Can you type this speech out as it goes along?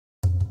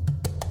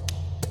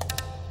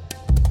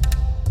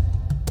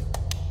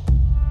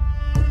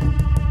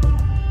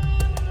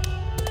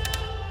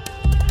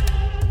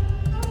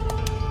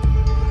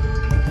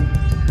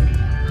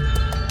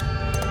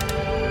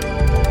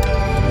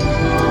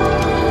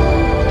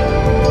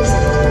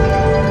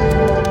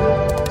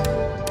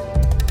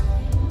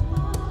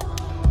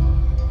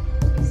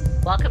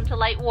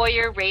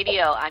LifeWorks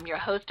Radio. I'm your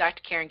host,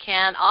 Dr. Karen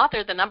Kan, author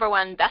of the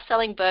 #1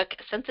 best-selling book,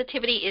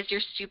 Sensitivity is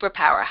Your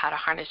Superpower, How to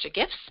Harness Your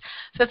Gifts,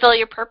 Fulfill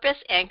Your Purpose,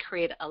 and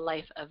Create a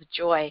Life of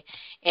Joy.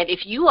 And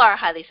if you are a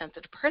highly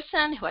sensitive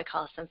person, who I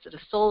call a sensitive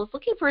soul,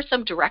 looking for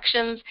some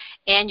directions,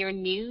 and you're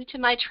new to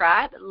my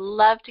tribe, I'd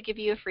love to give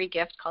you a free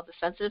gift called the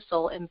Sensitive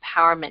Soul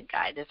Empowerment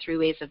Guide, the 3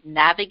 ways of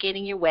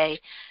navigating your way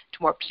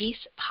to more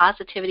peace,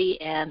 positivity,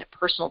 and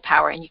personal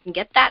power. And you can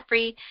get that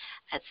free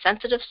at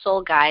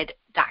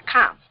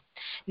sensitivesoulguide.com.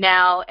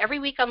 Now, every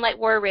week on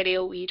LifeWorks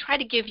Radio, we try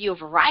to give you a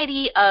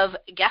variety of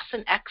guests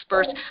and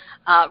experts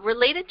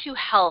related to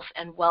health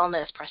and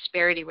wellness,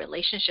 prosperity,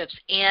 relationships,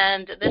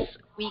 and this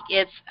week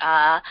it's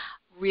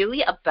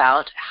really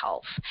about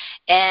health.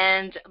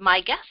 And my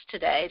guest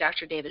today,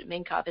 Dr. David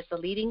Minkoff, is the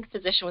leading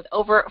physician with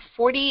over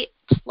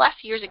 40-plus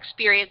years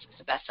experience.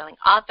 He's a best-selling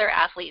author,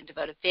 athlete, and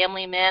devoted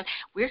family man.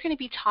 We're going to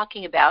be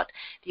talking about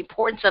the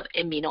importance of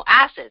amino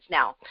acids.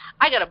 Now,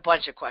 I got a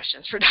bunch of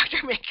questions for Dr.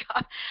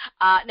 Minkoff.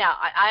 Now,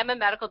 I'm a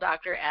medical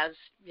doctor, as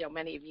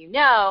many of you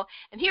know,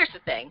 and here's the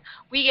thing.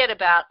 We get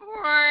about,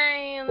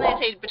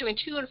 let's say, between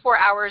 2 and 4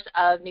 hours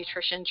of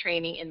nutrition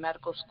training in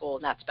medical school,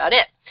 and that's about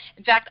it.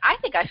 In fact, I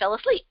think I fell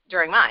asleep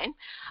during mine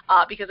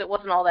because it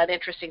wasn't all that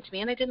interesting to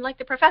me, and I didn't like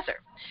the professor.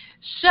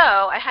 So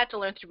I had to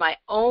learn through my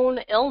own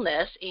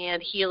illness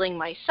and healing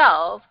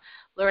myself,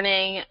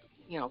 learning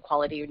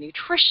quality of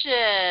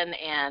nutrition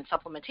and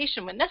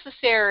supplementation when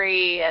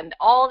necessary, and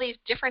all these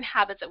different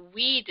habits that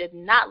we did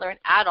not learn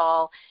at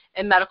all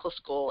in medical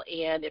school,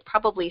 and it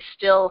probably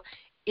still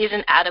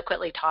isn't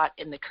adequately taught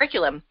in the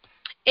curriculum.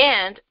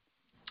 And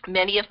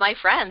many of my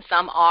friends,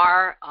 some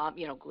are,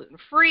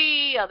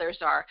 gluten-free, others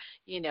are,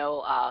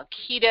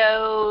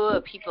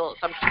 keto,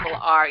 some people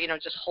are,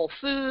 just whole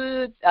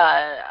food.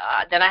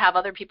 Then I have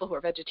other people who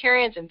are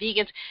vegetarians and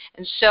vegans.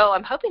 And so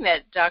I'm hoping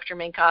that Dr.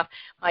 Minkoff,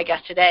 my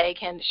guest today,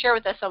 can share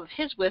with us some of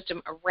his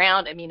wisdom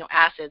around amino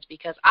acids,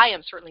 because I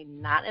am certainly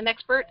not an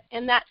expert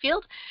in that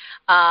field.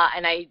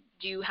 And I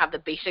do have the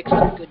basics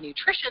of good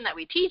nutrition that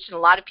we teach, and a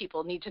lot of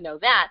people need to know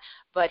that,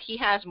 but he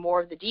has more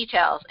of the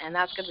details, and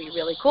that's going to be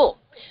really cool.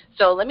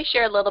 So let me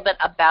share a little bit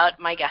about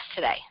my guest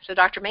today. So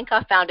Dr.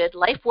 Minkoff founded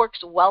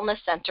LifeWorks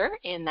Wellness Center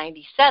in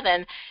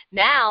 '97,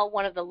 now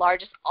one of the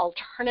largest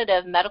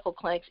alternative medical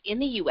clinics in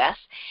the U.S.,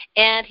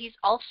 and he's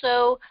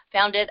also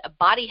founded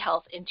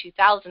BodyHealth in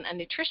 2000, a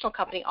nutritional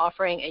company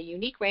offering a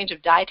unique range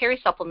of dietary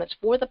supplements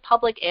for the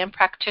public and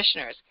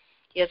practitioners.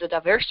 He has a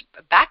diverse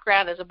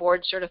background as a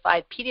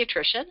board-certified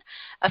pediatrician,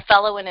 a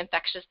fellow in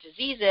infectious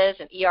diseases,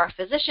 an ER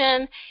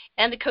physician,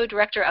 and the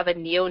co-director of a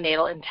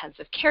neonatal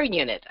intensive care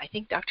unit. I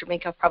think Dr.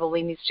 Minkoff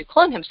probably needs to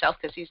clone himself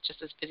because he's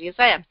just as busy as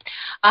I am.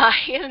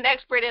 He is an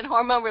expert in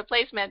hormone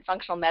replacement,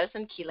 functional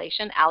medicine,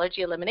 chelation,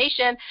 allergy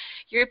elimination,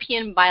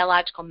 European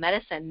biological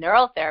medicine,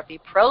 neural therapy,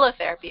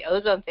 prolotherapy,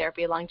 ozone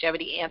therapy,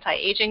 longevity,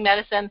 anti-aging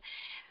medicine,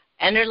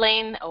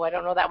 Enderlein, I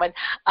don't know that one,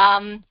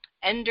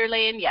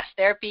 Enderlein,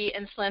 therapy,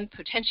 insulin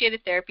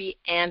potentiated therapy,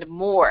 and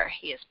more.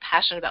 He is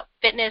passionate about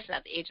fitness, and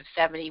at the age of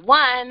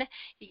 71,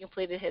 he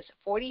completed his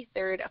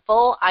 43rd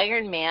full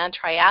Ironman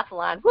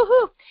triathlon,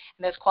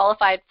 and has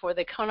qualified for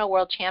the Kona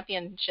World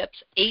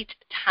Championships 8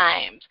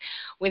 times.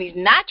 When he's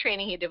not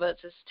training, he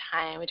devotes his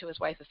time to his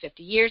wife of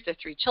 50 years, their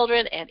 3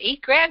 children, and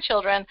 8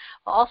 grandchildren,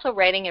 while also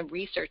writing and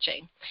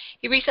researching.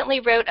 He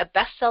recently wrote a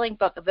best-selling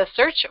book, The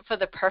Search for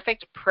the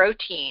Perfect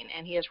Protein,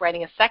 and he is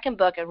writing a second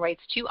book and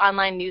writes 2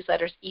 online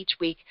newsletters each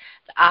week,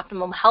 the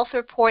Optimum Health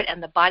Report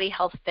and the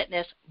BodyHealth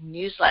Fitness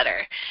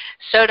Newsletter.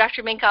 So,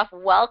 Dr. Minkoff,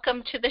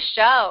 welcome to the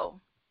show.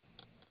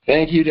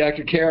 Thank you,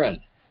 Dr.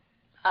 Karen.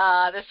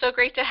 It's so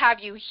great to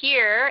have you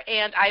here,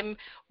 and I'm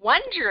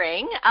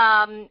wondering,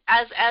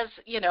 as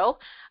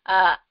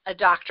a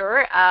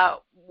doctor,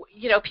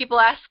 people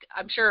ask,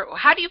 I'm sure,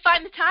 how do you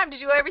find the time to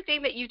do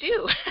everything that you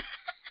do?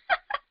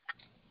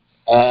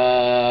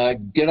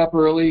 Get up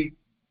early,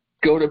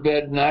 go to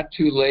bed not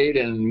too late,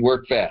 and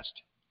work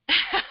fast.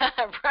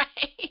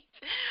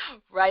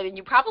 Right, and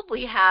you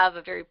probably have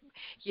a very,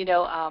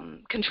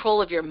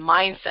 control of your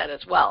mindset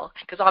as well,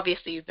 because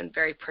obviously you've been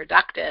very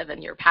productive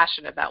and you're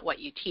passionate about what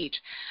you teach.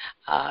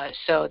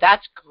 So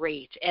that's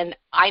great. And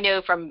I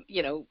know from,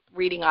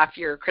 reading off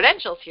your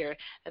credentials here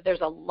that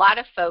there's a lot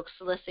of folks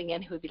listening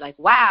in who would be like,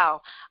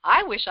 wow,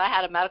 I wish I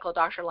had a medical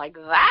doctor like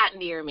that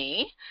near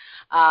me.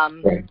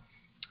 Right.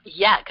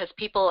 Yeah, because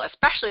people,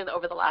 especially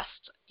over the last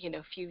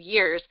few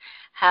years,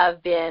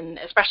 have been,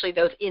 especially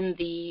those in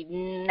the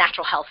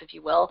natural health, if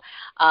you will,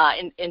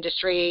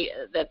 industry,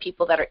 the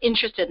people that are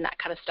interested in that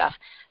kind of stuff,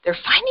 they're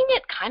finding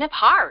it kind of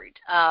hard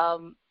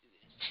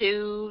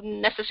to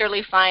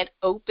necessarily find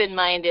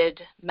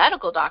open-minded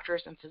medical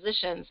doctors and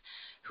physicians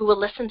who will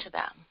listen to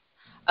them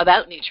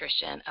about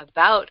nutrition,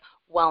 about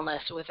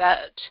wellness,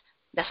 without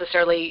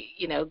necessarily,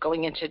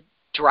 going into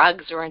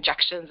drugs or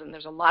injections. And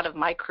there's a lot of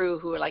my crew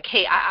who are like,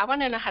 hey, I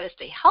want to know how to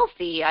stay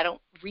healthy. I don't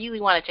really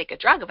want to take a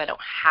drug if I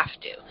don't have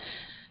to.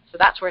 So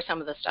that's where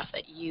some of the stuff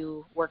that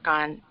you work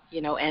on,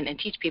 and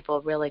teach people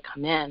really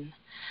come in.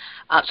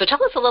 So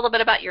tell us a little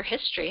bit about your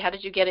history. How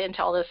did you get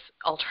into all this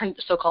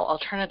so-called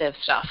alternative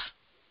stuff?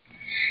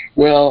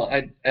 Well,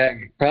 I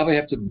probably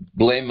have to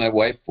blame my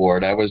wife for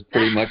it. I was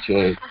pretty much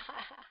a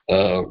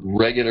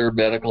regular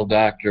medical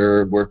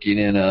doctor working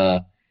in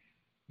a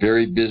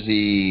very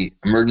busy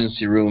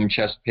emergency room,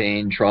 chest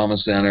pain, trauma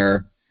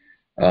center.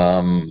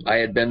 I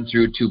had been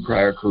through 2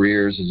 prior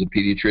careers as a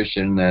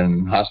pediatrician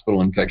and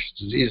hospital infectious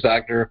disease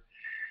doctor.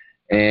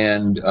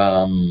 And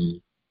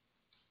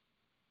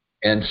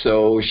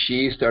so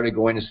she started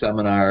going to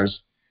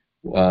seminars.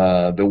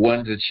 The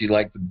ones that she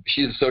liked,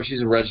 she's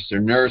a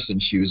registered nurse,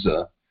 and she was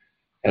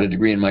had a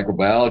degree in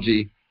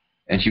microbiology,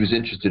 and she was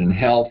interested in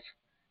health.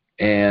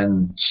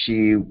 And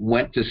she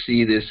went to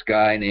see this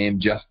guy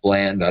named Jeff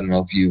Bland. I don't know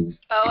if you.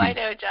 Oh, I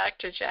know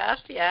Dr. Jeff.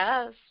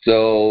 Yes.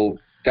 So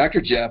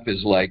Dr. Jeff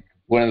is like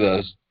one of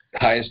the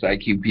highest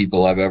IQ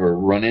people I've ever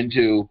run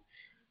into.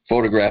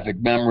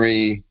 Photographic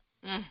memory.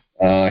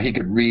 He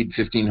could read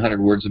 1,500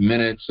 words a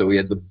minute, so he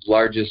had the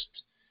largest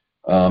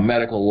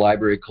medical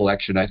library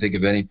collection, I think,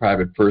 of any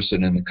private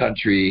person in the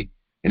country.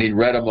 And he'd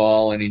read them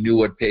all, and he knew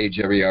what page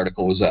every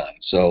article was on.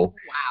 So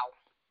wow.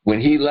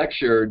 When he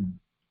lectured,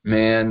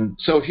 man,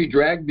 so she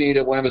dragged me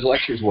to one of his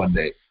lectures one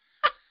day.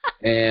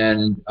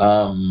 And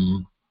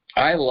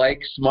I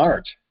like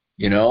smart,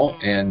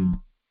 and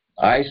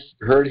I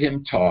heard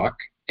him talk,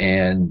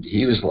 and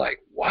he was like,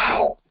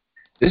 wow,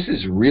 this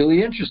is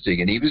really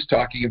interesting. And he was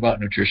talking about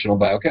nutritional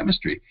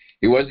biochemistry.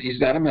 He's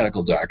not a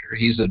medical doctor.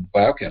 He's a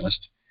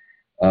biochemist.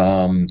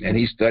 And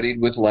he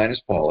studied with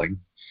Linus Pauling.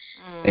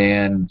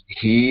 And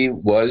he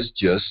was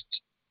just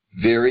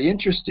very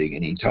interesting.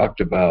 And he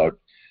talked about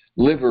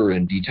liver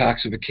and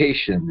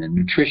detoxification and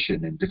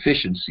nutrition and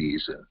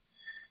deficiencies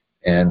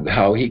and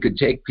how he could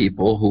take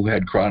people who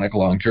had chronic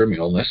long-term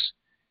illness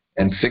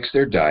and fix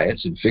their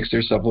diets and fix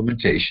their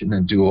supplementation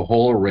and do a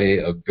whole array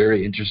of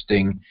very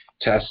interesting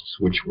tests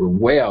which were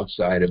way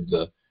outside of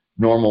the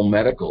normal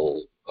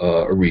medical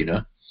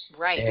arena.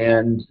 Right.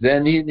 And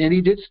then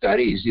he did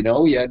studies. He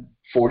had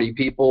 40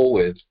 people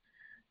with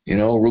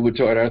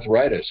rheumatoid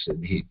arthritis,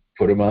 and he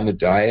put them on the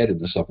diet and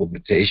the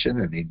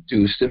supplementation, and he'd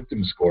do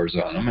symptom scores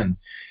on them. And,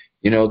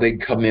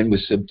 they'd come in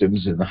with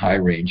symptoms in the high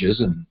ranges,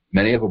 and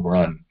many of them were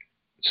on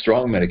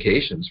strong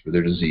medications for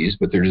their disease,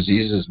 but their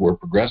diseases were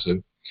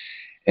progressive.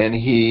 And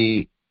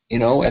he,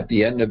 at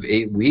the end of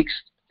 8 weeks,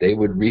 they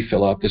would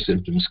refill out the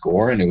symptom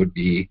score, and it would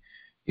be,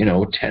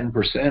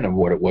 10% of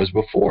what it was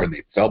before. And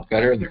they felt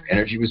better, and their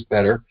energy was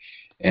better.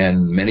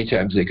 And many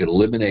times they could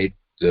eliminate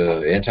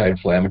the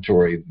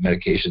anti-inflammatory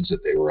medications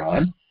that they were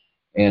on.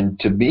 And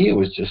to me, it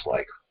was just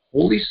like,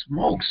 holy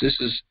smokes, this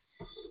is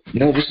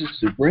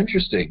super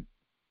interesting.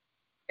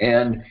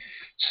 And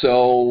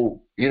so,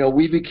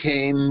 we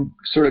became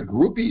sort of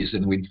groupies,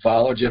 and we'd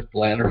follow Jeff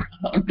Bland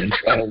around and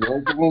try to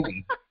learn from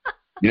him.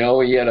 He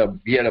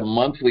had a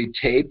monthly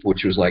tape,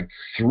 which was like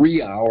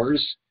 3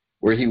 hours,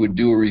 where he would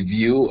do a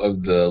review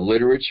of the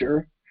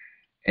literature.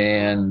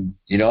 And,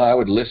 I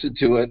would listen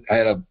to it. I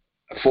had a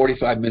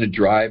 45-minute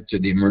drive to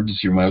the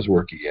emergency room I was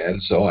working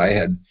at. So I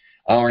had an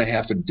hour and a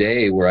half a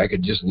day where I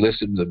could just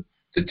listen to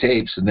the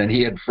tapes. And then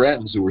he had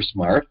friends who were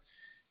smart,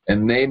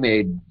 and they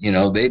made, there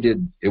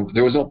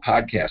was no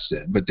podcast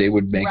then, but they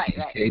would make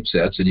these tape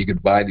sets, and you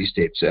could buy these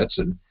tape sets.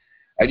 And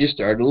I just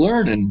started to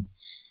learn. And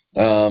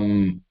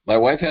my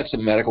wife had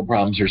some medical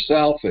problems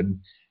herself, and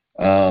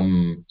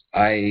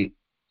it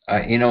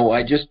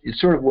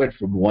sort of went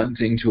from one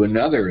thing to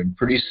another. And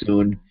pretty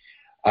soon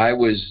I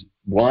was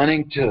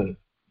wanting to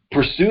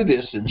pursue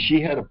this, and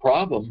she had a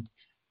problem.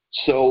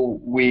 So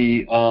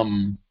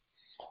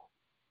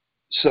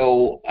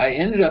I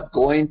ended up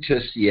going to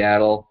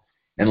Seattle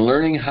and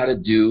learning how to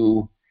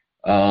do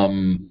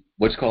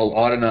what's called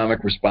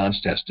autonomic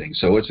response testing.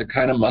 So it's a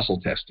kind of muscle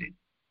testing.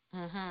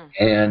 Mm-hmm.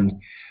 And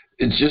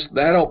it's just,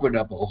 that opened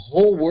up a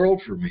whole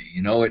world for me,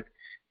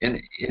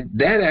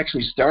 that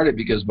actually started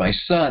because my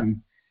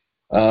son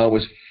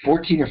was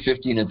 14 or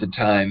 15 at the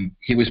time.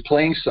 He was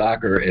playing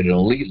soccer at an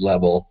elite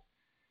level,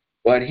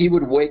 but he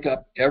would wake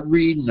up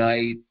every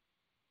night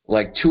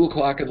like 2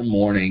 o'clock in the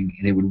morning,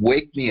 and he would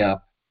wake me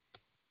up,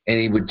 and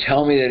he would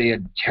tell me that he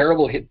had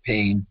terrible hip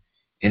pain,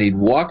 and he'd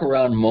walk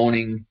around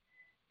moaning,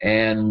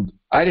 and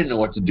I didn't know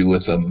what to do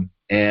with him.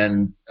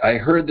 And I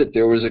heard that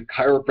there was a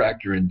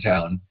chiropractor in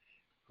town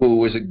who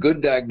was a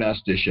good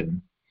diagnostician,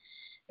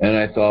 and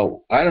I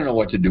thought, I don't know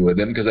what to do with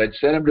him, because I'd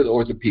sent him to the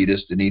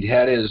orthopedist, and he'd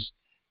had his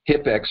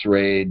hip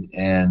x-rayed,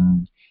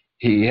 and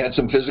he had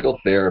some physical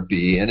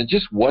therapy, and it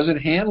just wasn't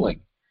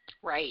handling.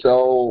 Right.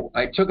 So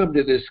I took him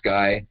to this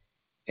guy,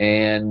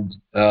 and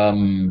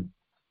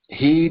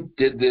he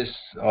did this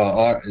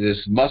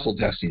muscle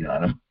testing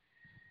on him.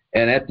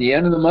 And at the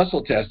end of the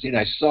muscle testing,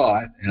 I saw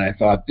it, and I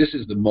thought, this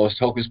is the most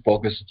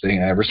hocus-pocus thing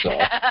I ever saw.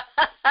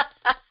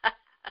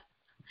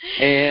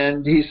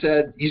 And he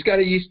said, he's got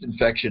a yeast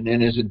infection in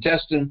his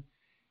intestine,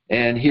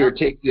 and here,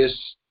 take these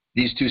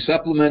 2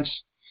 supplements,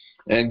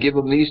 and give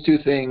him these 2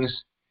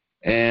 things,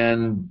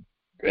 and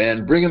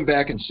bring him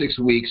back in 6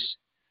 weeks.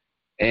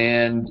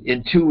 And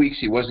in 2 weeks,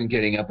 he wasn't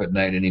getting up at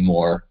night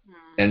anymore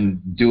and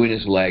doing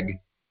his leg.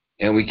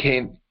 And we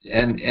came,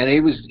 and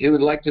it was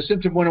like the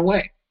symptom went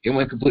away. It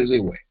went completely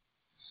away.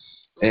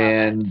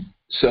 And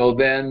so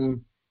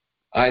then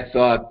I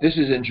thought, this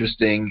is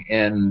interesting,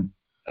 and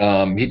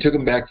he took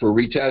him back for a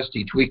retest.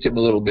 He tweaked him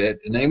a little bit,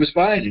 and then he was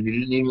fine, and he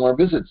didn't need more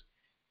visits.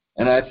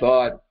 And I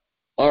thought,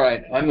 all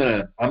right, I'm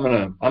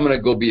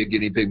gonna go be a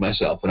guinea pig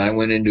myself. And I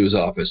went into his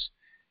office.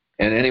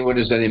 And anyone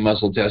who's done any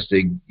muscle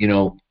testing, you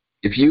know,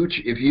 if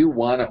you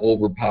want to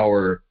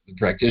overpower the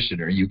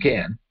practitioner, you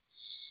can,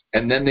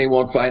 and then they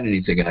won't find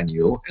anything on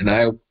you. And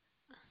I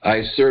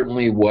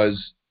certainly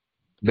was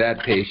that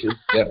patient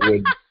that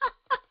would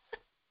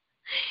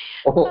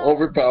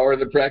overpower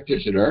the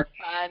practitioner.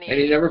 Funny. And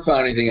he never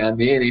found anything on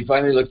me. And he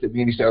finally looked at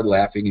me and he started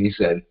laughing and he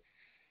said,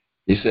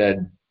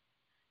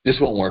 this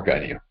won't work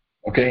on you,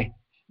 okay?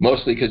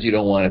 Mostly because you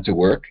don't want it to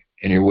work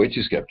and you're way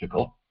too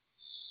skeptical.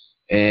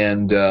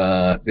 And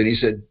then he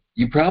said,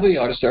 you probably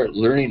ought to start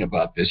learning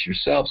about this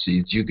yourself so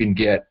that you can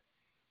get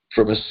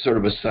from a sort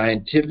of a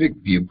scientific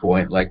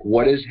viewpoint, like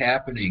what is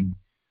happening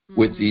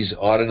with these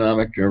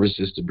autonomic nervous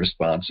system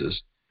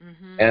responses.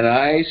 And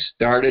I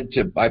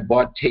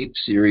bought tape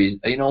series.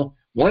 You know,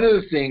 one of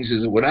the things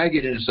is that when I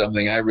get into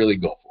something, I really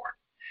go for it.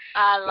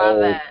 I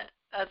love it.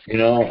 That's you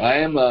know, great. I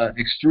am an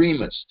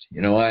extremist.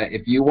 You know,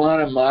 if you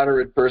want a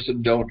moderate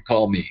person, don't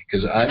call me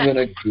because you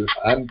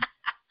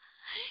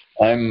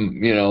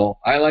know,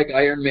 I like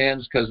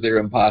Ironmans because they're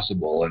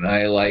impossible, and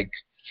I like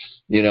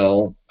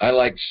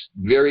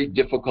very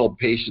difficult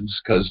patients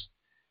because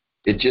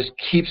it just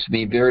keeps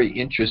me very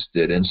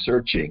interested and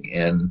searching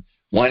and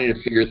wanting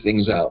to figure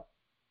things out.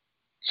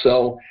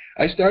 So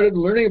I started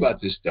learning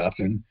about this stuff,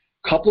 and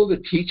a couple of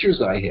the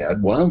teachers I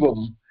had, one of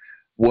them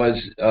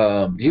was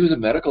he was a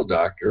medical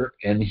doctor,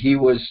 and he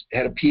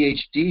had a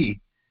PhD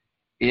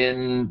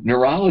in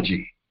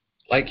neurology.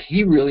 Like,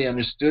 he really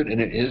understood,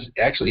 and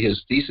actually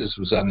his thesis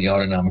was on the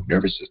autonomic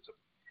nervous system.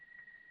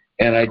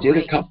 And I did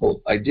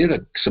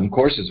some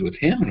courses with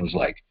him, and it was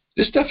like,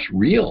 this stuff's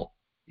real,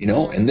 you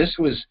know. And this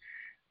was,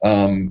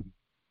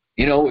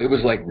 you know, it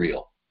was like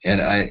real,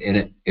 and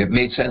it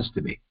made sense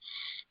to me.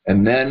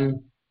 And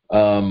then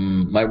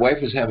my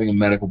wife was having a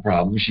medical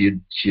problem. She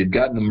had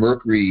gotten the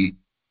mercury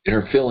in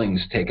her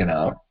fillings taken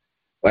out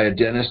by a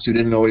dentist who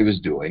didn't know what he was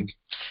doing,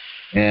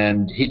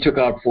 and he took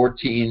out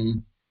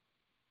 14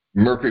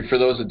 mercury. For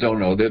those that don't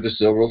know, they're the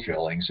silver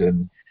fillings,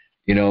 and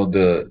you know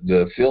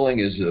the filling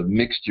is a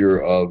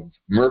mixture of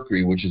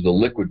mercury, which is the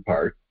liquid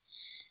part,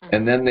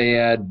 and then they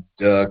add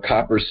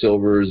copper,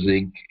 silver,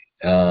 zinc,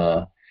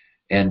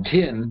 and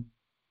tin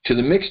to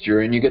the mixture,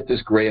 and you get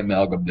this gray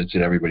amalgam that's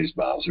in everybody's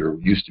mouths, or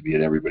used to be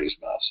in everybody's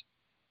mouths,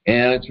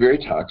 and it's very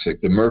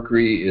toxic. The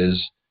mercury is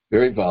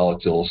very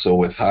volatile, so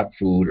with hot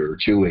food or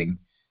chewing,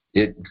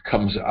 it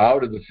comes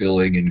out of the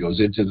filling and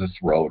goes into the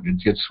throat, and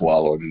it gets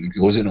swallowed, and it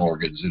goes in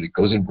organs, and it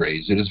goes in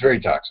brains, and it's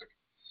very toxic.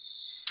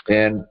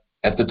 And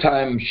at the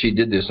time she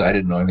did this, I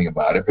didn't know anything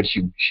about it, but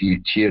she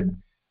had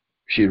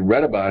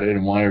read about it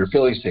and wanted her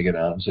fillings taken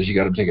out, so she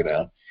got them taken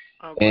out.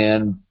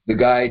 And the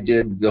guy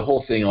did the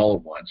whole thing all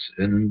at once,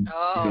 and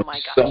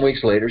some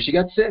weeks later she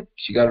got sick.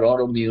 She got an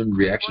autoimmune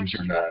reaction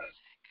turned on.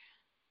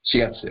 She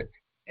got sick,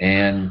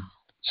 and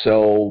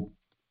so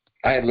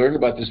I had learned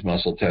about this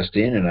muscle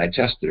testing, and I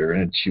tested her,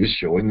 and she was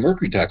showing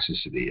mercury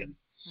toxicity. And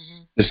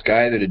this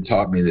guy that had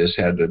taught me this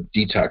had a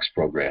detox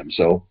program,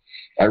 so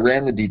I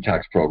ran the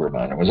detox program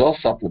on her. It was all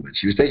supplements.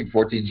 She was taking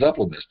 14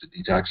 supplements to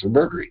detox from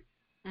mercury.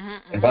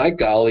 And by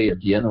golly, at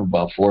the end of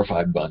about 4 or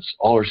 5 months,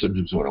 all her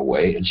symptoms went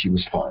away, and she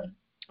was fine.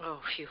 Oh,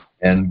 phew.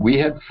 And we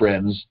had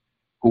friends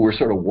who were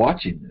sort of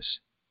watching this.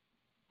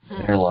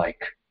 And they're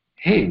like,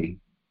 hey,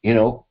 you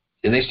know,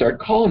 and they started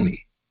calling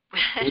me.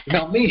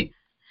 Help me,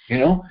 you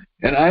know.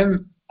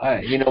 And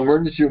you know,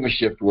 emergency room is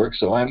shift work,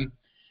 so I'm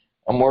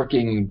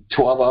working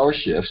 12-hour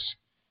shifts.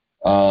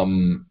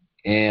 So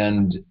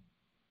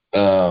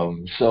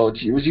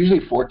it was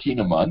usually 14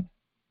 a month.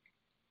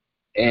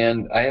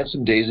 And I had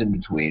some days in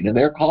between, and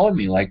they're calling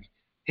me like,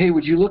 hey,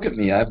 would you look at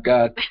me? I've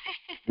got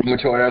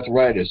rheumatoid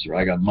arthritis, or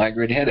I got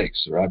migraine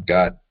headaches, or I've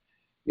got,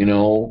 you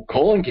know,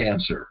 colon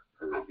cancer,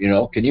 or, you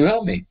know, can you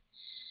help me?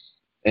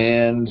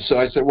 And so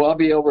I said, well, I'll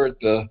be over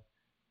at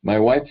my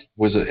wife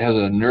has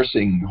a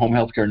home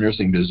health care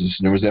nursing business,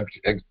 and there was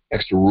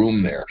extra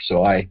room there.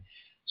 So I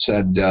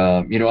said,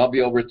 you know, I'll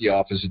be over at the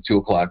office at 2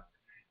 o'clock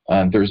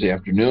on Thursday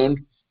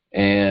afternoon,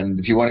 and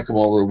if you want to come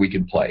over, we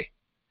can play.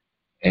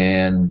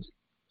 And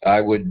I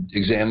would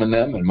examine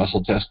them and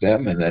muscle test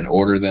them, and then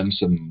order them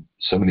some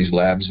of these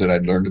labs that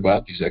I'd learned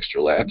about, these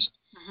extra labs.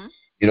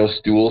 You know,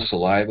 stool,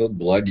 saliva,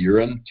 blood,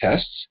 urine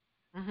tests.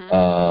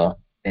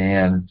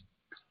 And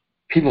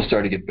people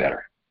started to get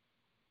better.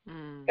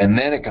 And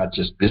then it got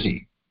just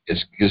busy.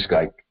 It's just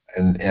like,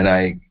 and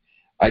I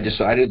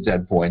decided at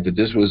that point that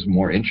this was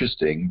more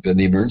interesting than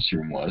the emergency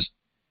room was.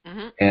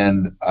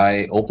 And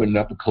I opened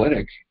up a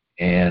clinic,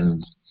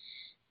 and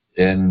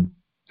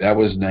that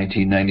was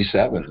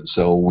 1997. And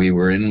so we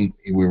were in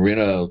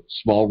a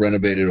small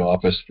renovated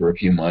office for a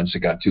few months. It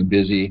got too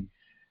busy,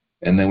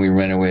 and then we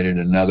renovated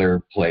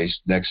another place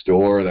next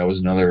door. That was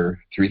another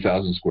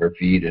 3,000 square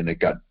feet, and it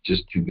got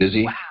just too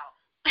busy. Wow.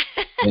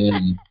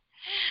 And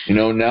you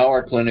know, now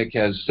our clinic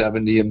has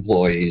 70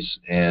 employees,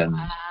 and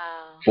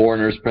 4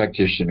 nurse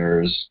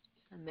practitioners,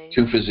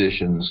 Amazing. 2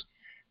 physicians,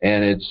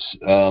 and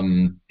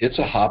it's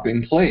a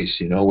hopping place,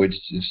 you know. It's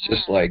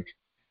just like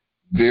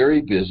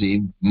very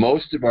busy.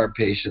 Most of our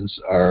patients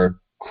are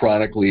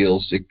chronically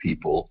ill, sick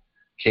people,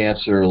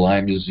 cancer,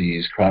 Lyme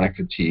disease, chronic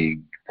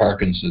fatigue,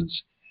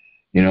 Parkinson's,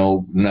 you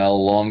know, now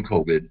long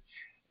COVID.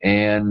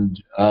 And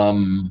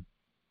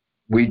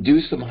we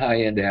do some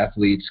high-end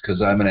athletes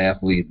because I'm an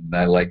athlete and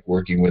I like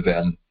working with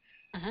them.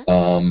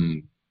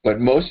 But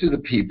most of the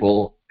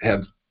people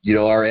have, you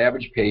know, our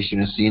average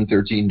patient has seen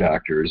 13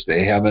 doctors.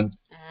 They haven't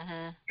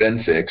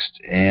been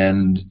fixed.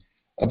 And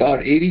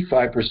about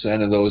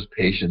 85% of those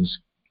patients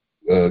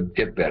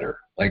get better.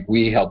 Like,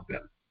 we help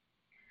them.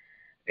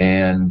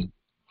 And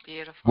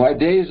beautiful. My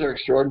days are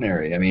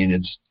extraordinary. I mean,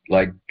 it's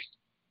like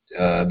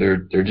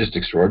they're just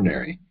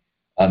extraordinary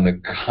on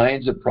the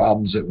kinds of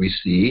problems that we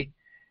see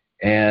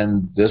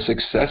and the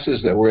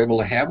successes that we're able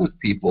to have with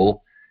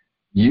people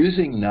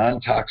using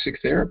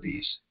non-toxic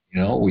therapies. You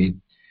know,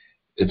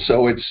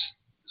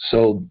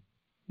 so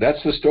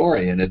that's the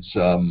story. And it's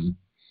I'm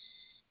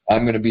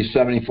going to be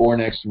 74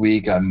 next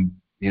week. I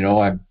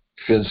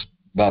spend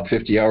about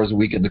 50 hours a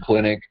week in the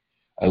clinic.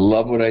 I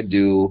love what I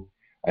do.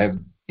 I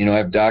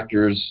have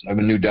doctors. I have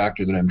a new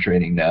doctor that I'm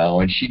training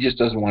now, and she just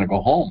doesn't want to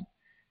go home.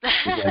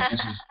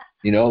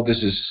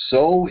 This is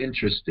so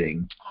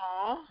interesting.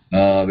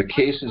 The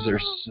cases are,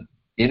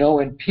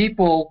 and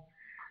people,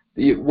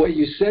 what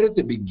you said at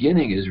the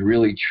beginning is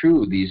really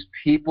true. These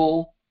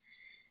people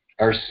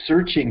are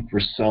searching for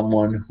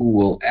someone who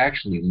will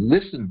actually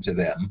listen to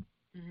them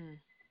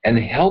and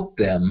help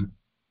them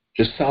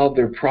to solve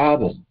their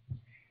problem.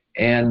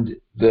 And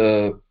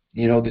the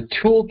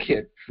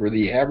toolkit for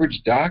the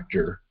average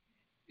doctor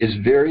is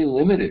very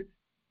limited.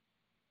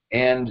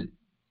 And,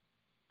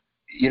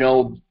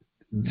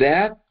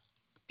 that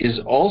is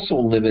also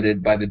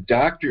limited by the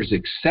doctor's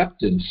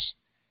acceptance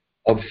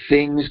of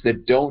things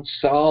that don't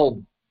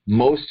solve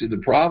most of the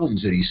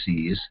problems that he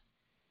sees.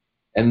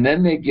 And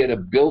then they get a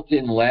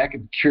built-in lack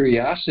of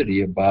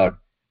curiosity about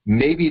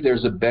maybe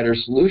there's a better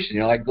solution.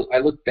 I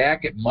look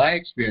back at my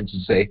experience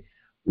and say,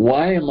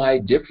 why am I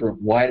different?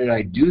 Why did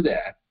I do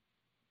that?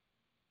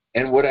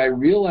 And what I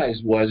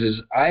realized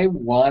is I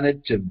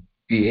wanted to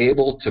be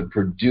able to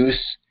produce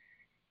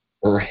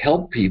or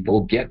help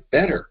people get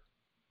better.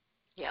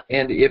 Yep.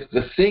 And if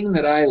the thing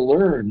that I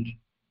learned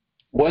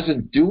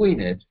wasn't doing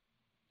it,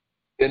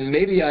 then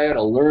maybe I ought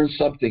to learn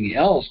something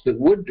else that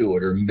would do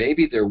it. Or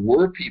maybe there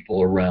were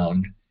people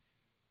around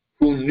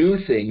who knew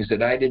things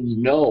that I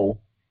didn't know,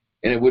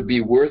 and it would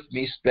be worth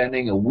me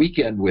spending a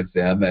weekend with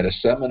them at a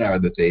seminar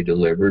that they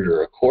delivered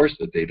or a course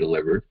that they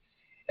delivered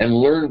and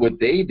learn what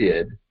they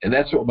did. And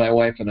that's what my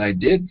wife and I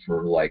did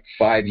for like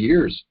 5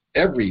 years.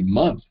 Every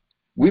month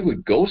we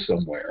would go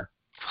somewhere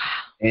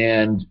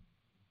and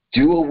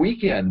do a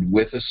weekend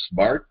with a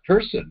smart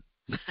person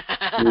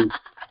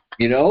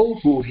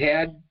who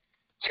had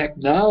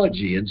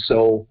technology. And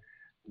so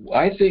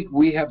I think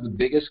we have the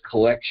biggest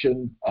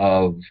collection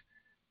of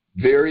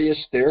various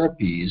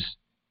therapies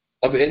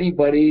of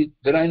anybody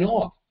that I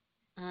know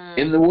of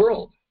in the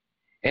world.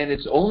 And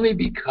it's only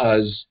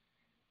because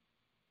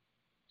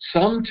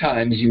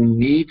sometimes you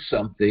need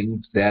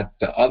something that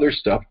the other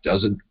stuff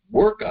doesn't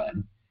work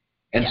on.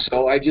 And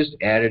so I just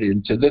add it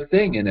into the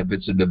thing. And if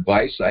it's a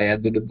device, I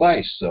add the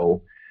device.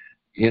 So,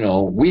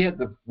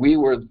 we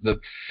were the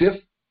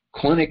 5th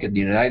clinic in the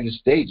United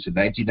States in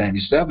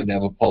 1997 to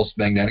have a pulse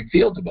magnetic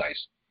field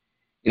device.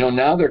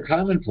 Now they're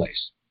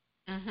commonplace.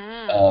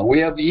 We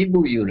have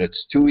EBU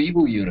units, 2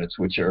 EBU units,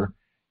 which are,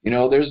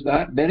 there's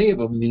not many of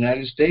them in the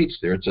United States.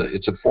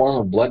 It's a form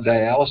of blood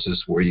dialysis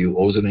where you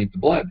ozonate the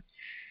blood.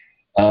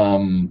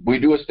 We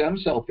do a stem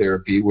cell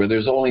therapy where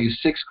there's only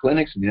 6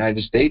 clinics in the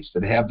United States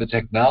that have the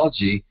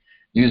technology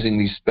using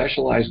these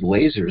specialized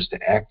lasers to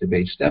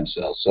activate stem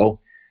cells. So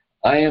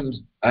I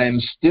am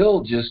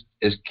still just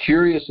as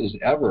curious as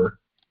ever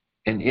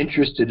and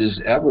interested as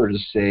ever to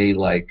say,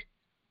 like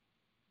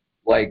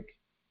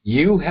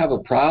you have a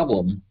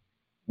problem.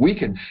 We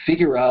can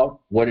figure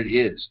out what it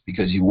is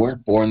because you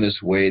weren't born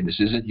this way. This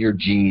isn't your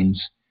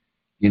genes.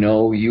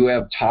 You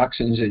have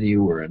toxins in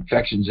you or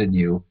infections in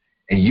you,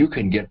 and you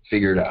can get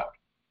figured out.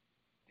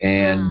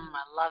 And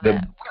I love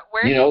it.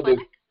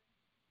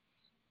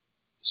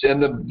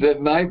 Where's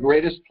my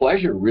greatest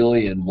pleasure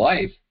really in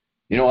life,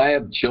 I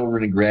have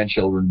children and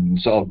grandchildren, and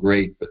it's all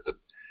great, but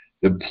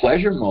the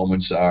pleasure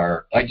moments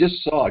are, I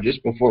just saw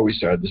just before we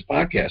started this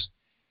podcast,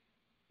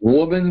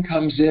 woman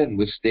comes in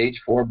with stage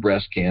 4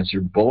 breast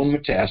cancer, bone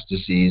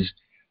metastases,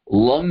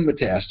 lung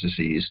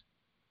metastases.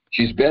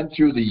 She's been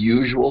through the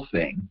usual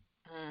thing.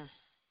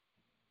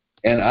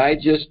 And I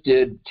just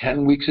did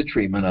 10 weeks of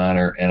treatment on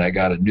her, and I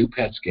got a new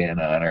PET scan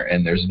on her,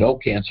 and there's no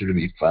cancer to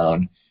be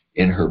found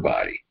in her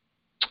body.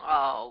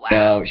 Oh, wow.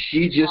 Now,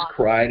 she just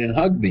cried and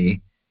hugged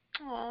me.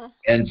 Aww.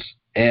 And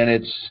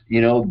it's,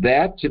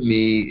 that to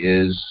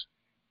me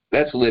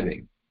that's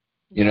living.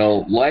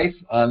 Life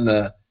on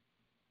the,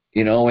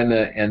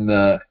 and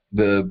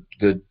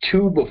the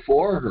 2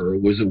 before her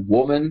was a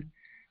woman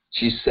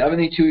She's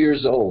 72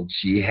 years old.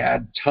 She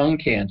had tongue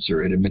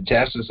cancer. It had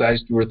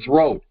metastasized to her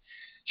throat.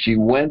 She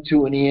went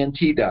to an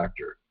ENT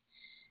doctor.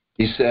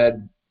 He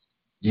said,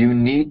 you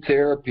need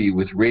therapy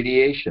with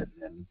radiation.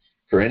 And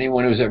for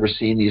anyone who's ever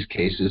seen these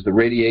cases, the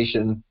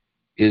radiation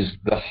is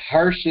the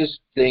harshest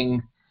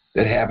thing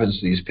that happens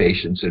to these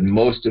patients, and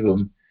most of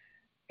them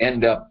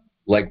end up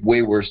like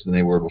way worse than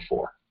they were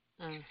before.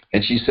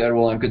 And she said,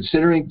 well, I'm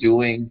considering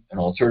doing an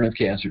alternative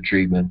cancer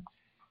treatment.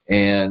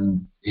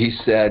 And he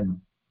said,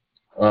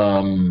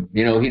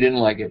 he didn't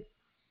like it.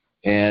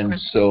 And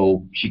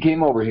so she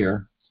came over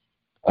here.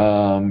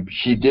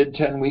 She did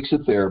 10 weeks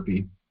of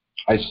therapy.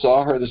 I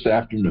saw her this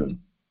afternoon.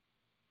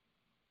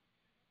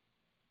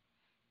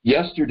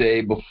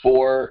 Yesterday,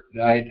 before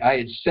I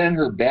had sent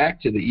her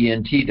back to the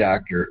ENT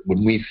doctor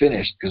when we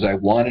finished, because I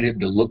wanted him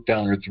to look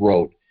down her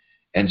throat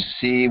and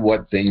see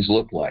what things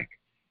look like,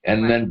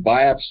 and then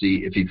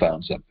biopsy if he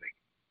found something.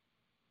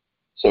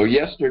 So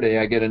yesterday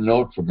I get a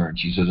note from her, and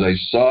she says, I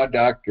saw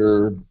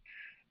Dr.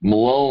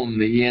 Malone,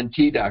 the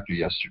ENT doctor,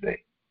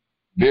 yesterday.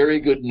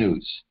 Very good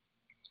news.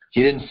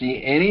 He didn't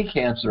see any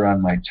cancer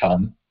on my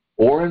tongue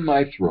or in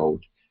my throat.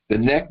 The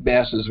neck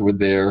masses were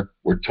there,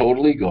 were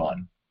totally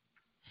gone.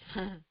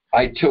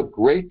 I took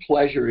great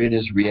pleasure in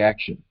his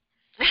reaction.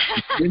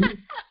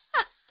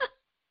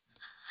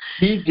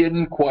 He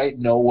didn't quite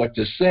know what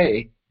to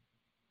say,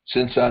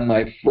 since on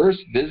my first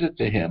visit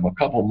to him a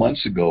couple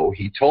months ago,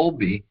 he told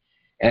me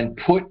and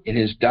put in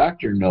his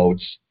doctor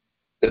notes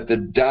that the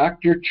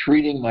doctor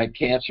treating my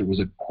cancer was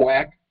a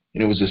quack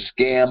and it was a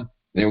scam, and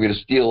they were going to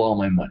steal all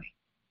my money.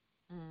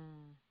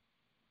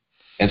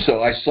 And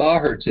so I saw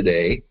her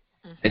today,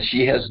 and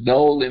she has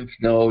no lymph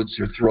nodes.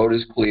 Her throat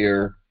is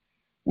clear.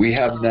 We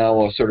have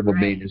now a sort of a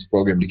maintenance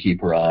program to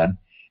keep her on,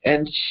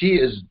 and she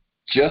is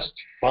just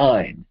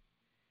fine.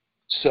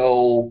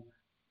 So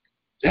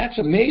that's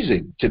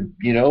amazing. To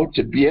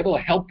be able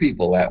to help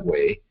people that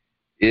way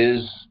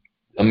is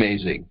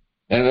amazing.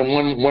 And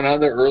then one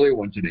other earlier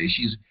one today,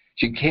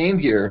 she came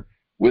here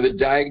with a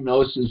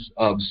diagnosis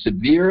of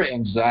severe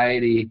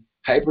anxiety,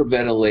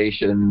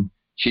 hyperventilation.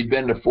 She'd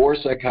been to 4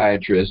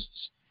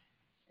 psychiatrists,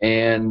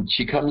 and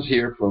she comes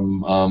here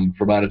from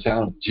out of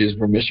town. She's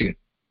from Michigan.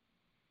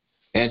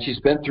 And she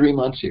spent 3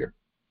 months here.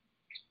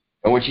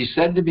 And what she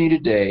said to me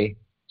today,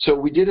 so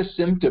we did a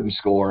symptom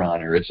score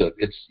on her.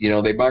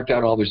 They marked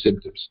out all their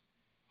symptoms.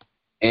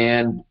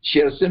 And she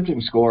had a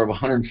symptom score of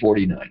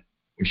 149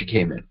 when she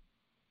came in.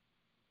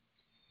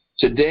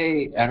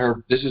 Today,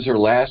 this is her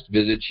last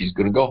visit. She's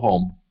going to go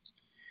home.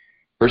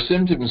 Her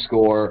symptom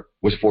score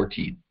was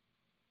 14.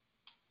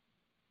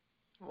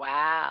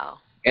 Wow.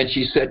 And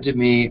she said to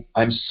me,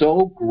 I'm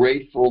so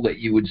grateful that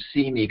you would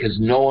see me, because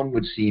no one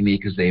would see me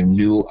because they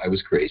knew I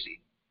was crazy.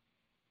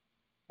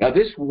 Now,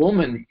 this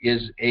woman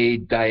is a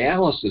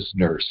dialysis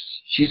nurse.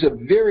 She's a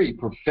very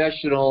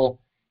professional,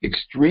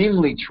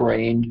 extremely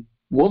trained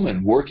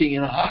woman working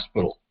in a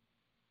hospital.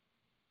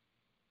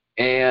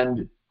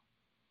 And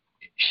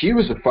she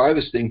was the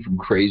farthest thing from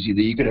crazy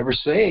that you could ever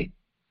say,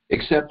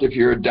 except if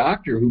you're a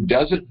doctor who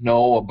doesn't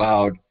know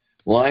about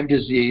Lyme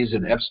disease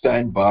and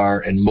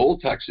Epstein-Barr and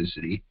mold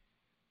toxicity,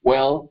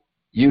 well,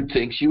 you'd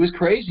think she was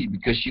crazy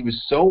because she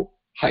was so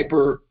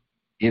hyper,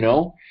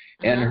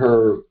 and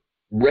her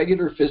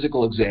regular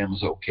physical exam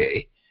was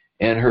okay,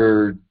 and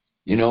her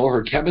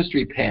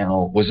chemistry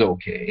panel was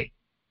okay,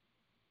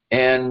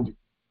 and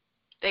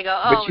they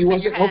go, but she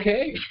wasn't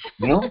okay.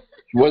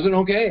 She wasn't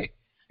okay,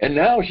 and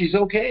now she's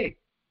okay.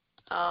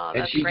 Oh,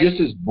 and that's she's great.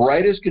 just as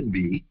bright as can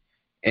be,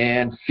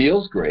 and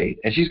feels great,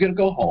 and she's going to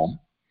go home,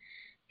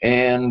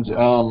 and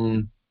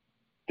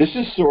this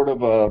is sort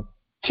of a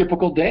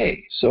typical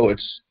day, so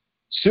it's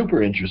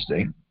super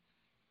interesting,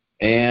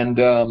 and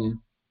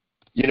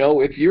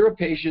if you're a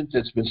patient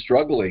that's been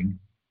struggling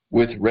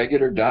with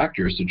regular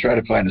doctors to try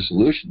to find a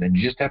solution, then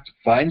you just have to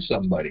find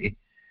somebody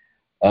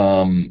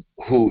and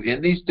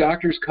these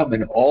doctors come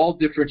in all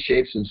different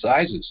shapes and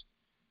sizes.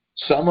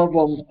 Some of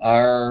them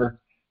are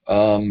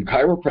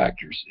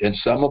chiropractors, and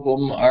some of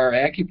them are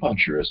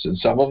acupuncturists, and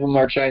some of them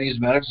are Chinese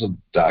medical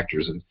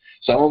doctors, and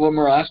some of them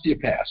are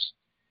osteopaths.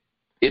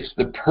 It's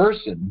the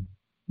person,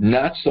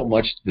 not so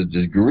much the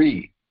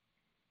degree,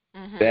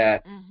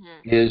 that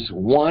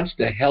wants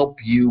to help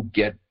you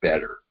get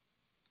better,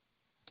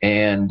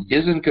 and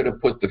isn't going to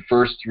put the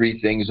first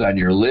 3 things on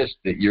your list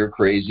that you're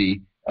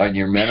crazy, on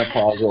your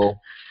menopausal,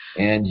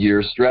 and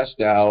you're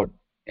stressed out,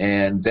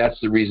 and that's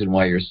the reason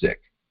why you're sick.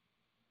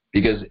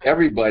 Because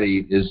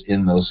everybody is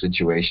in those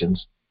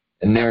situations,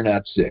 and they're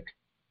not sick.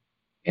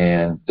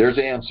 And there's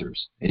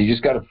answers. And you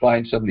just got to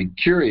find somebody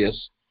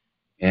curious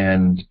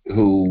and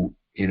who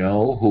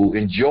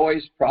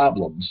enjoys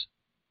problems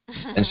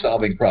and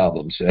solving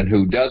problems, and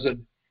who doesn't,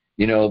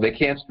 they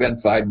can't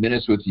spend 5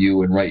 minutes with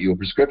you and write you a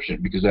prescription,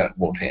 because that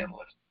won't handle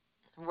it.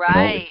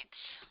 Right.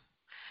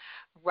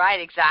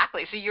 Right,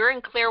 exactly. So you're in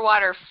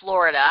Clearwater,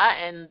 Florida,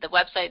 and the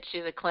website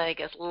to the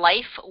clinic is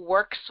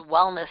LifeWorks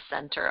Wellness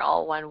Center,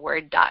 all one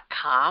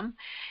word.com.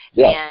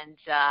 Yeah. And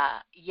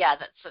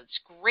that's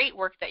great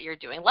work that you're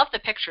doing. Love the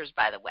pictures,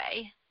 by the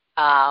way.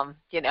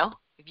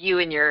 you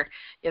in your,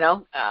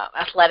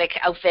 athletic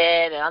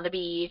outfit and on the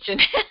beach,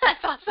 and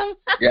that's awesome.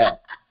 Yeah.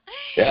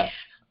 Yeah.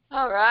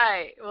 All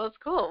right. Well, it's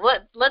cool.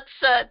 Let's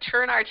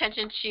turn our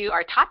attention to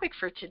our topic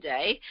for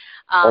today,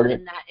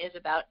 and that is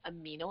about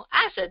amino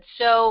acids.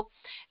 So,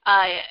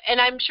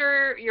 and I'm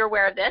sure you're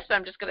aware of this, but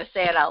I'm just going to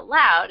say it out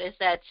loud, is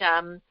that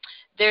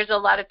there's a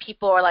lot of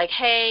people who are like,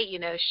 hey,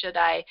 should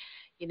I,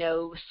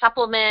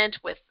 supplement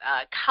with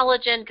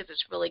collagen because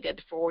it's really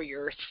good for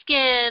your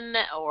skin,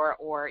 or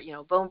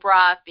bone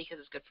broth because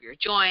it's good for your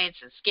joints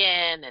and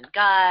skin and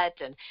gut,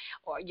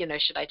 or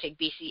should I take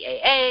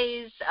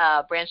BCAAs,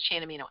 branched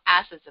chain amino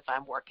acids if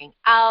I'm working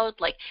out,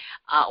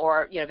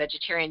 or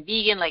vegetarian,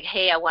 vegan, like,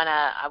 hey, I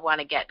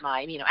wanna get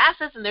my amino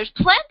acids, and there's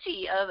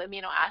plenty of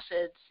amino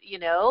acids, in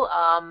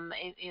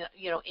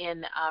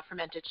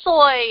fermented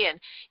soy and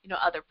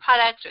other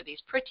products, or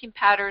these protein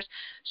powders.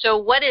 So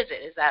what is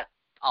it? Is that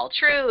all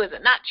true? Is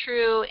it not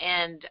true?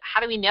 And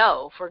how do we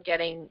know if we're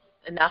getting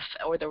enough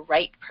or the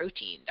right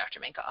protein, Dr.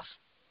 Minkoff?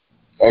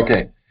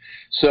 Okay.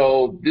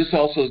 So this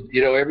also,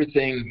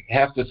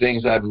 half the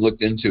things I've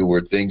looked into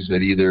were things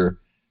that either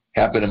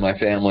happened in my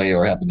family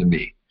or happened to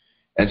me.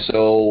 And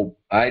so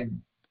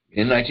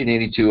in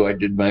 1982,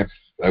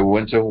 I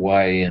went to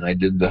Hawaii and I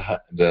did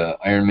the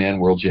Ironman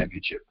World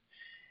Championship.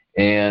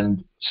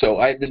 And so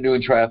I'd been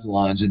doing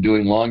triathlons and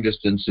doing long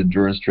distance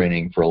endurance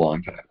training for a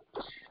long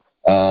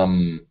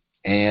time.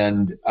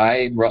 And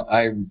I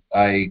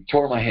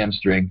tore my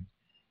hamstring,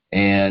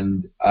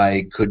 and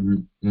I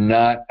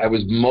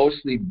was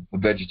mostly a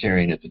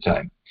vegetarian at the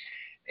time,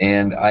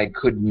 and I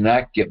could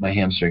not get my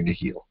hamstring to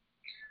heal.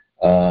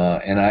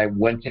 And I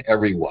went to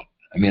everyone.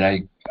 I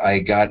mean, I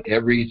got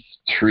every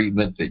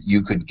treatment that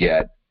you could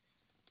get,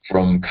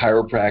 from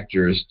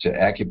chiropractors to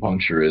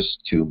acupuncturists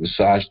to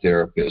massage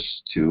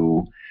therapists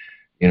to,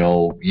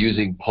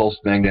 using pulse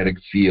magnetic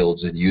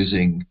fields and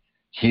using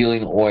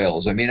healing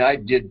oils. I mean, I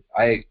did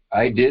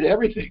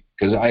everything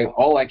because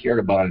all I cared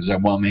about is I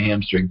want my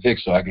hamstring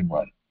fixed so I can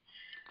run.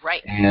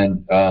 Right.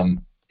 And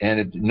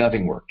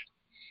nothing worked.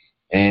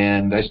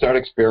 And I started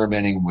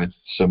experimenting with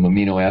some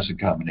amino acid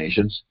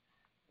combinations.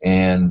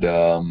 And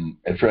a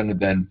friend had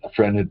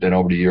been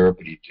over to Europe,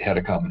 and he had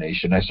a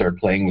combination. I started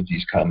playing with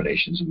these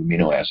combinations of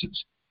amino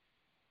acids.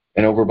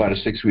 And over about a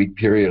 6-week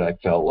period, I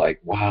felt like,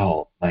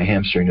 wow, my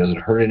hamstring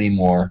doesn't hurt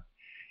anymore.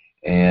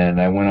 And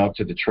I went out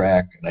to the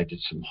track and I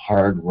did some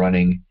hard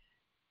running,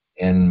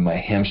 and my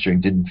hamstring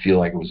didn't feel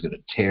like it was going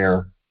to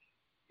tear.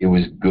 It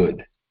was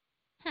good.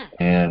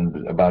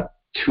 And about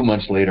 2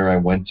 months later, I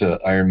went to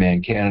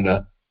Ironman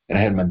Canada, and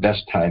I had my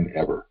best time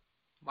ever.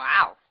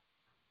 Wow.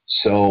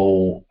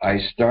 So I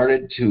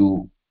started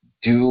to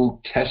do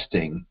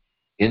testing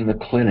in the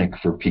clinic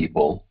for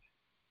people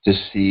to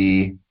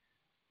see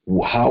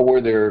how were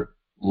their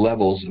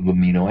levels of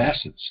amino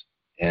acids.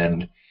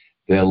 And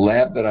the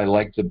lab that I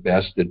like the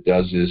best that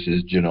does this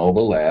is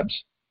Genova Labs,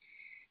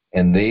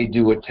 and they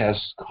do a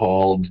test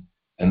called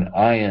an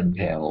ION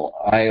panel.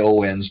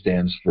 ION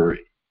stands for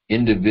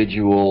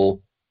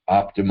Individual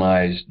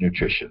Optimized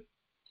Nutrition.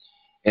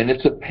 And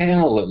it's a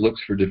panel that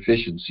looks for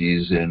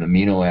deficiencies in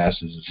amino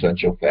acids,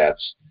 essential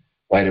fats,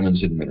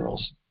 vitamins, and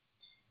minerals.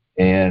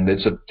 And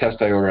it's a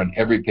test I order on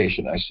every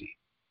patient I see.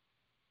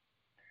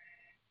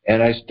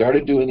 And I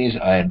started doing these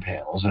ion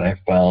panels, and I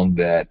found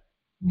that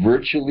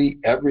virtually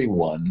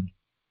everyone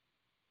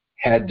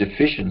had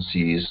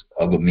deficiencies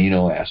of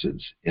amino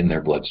acids in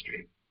their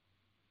bloodstream.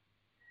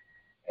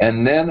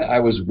 And then I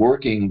was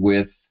working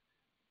with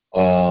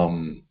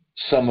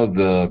some of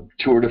the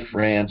Tour de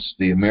France,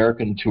 the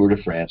American Tour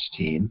de France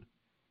team,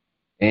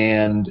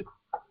 and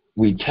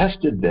we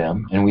tested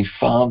them, and we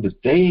found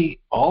that they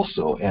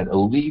also, at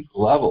elite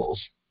levels,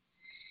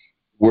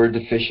 were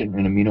deficient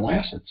in amino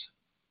acids.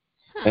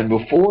 And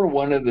before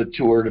one of the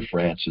Tour de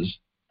France's,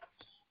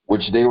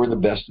 which they were the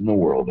best in the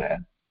world at,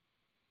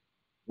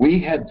 we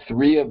had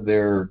 3 of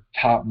their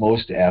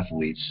topmost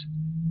athletes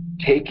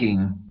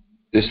taking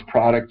this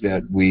product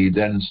that we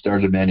then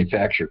started to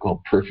manufacture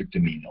called Perfect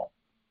Amino.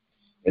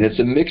 And it's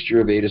a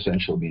mixture of 8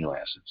 essential amino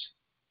acids.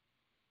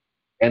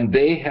 And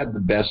they had the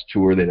best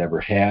tour they'd ever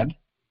had.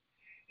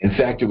 In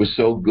fact, it was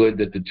so good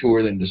that the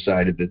tour then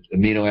decided that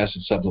amino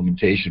acid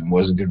supplementation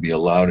wasn't going to be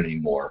allowed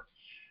anymore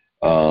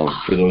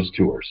for those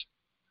tours.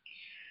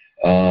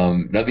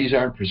 Now, these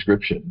aren't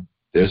prescription.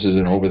 This is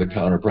an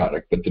over-the-counter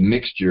product, but the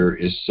mixture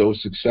is so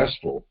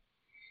successful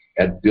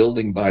at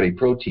building body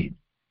protein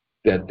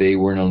that they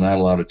were not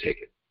allowed to take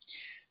it.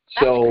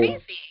 That's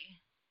crazy.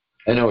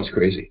 I know, it's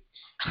crazy.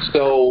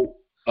 So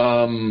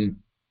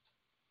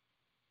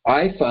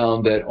I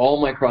found that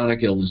all my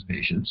chronic illness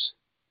patients,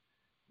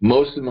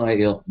 most of my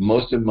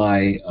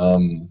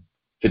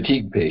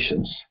fatigue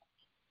patients,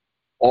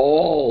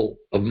 all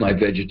of my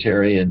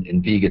vegetarian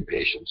and vegan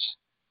patients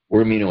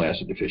were amino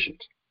acid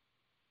deficient.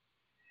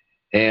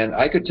 And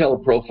I could tell a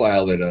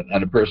profile that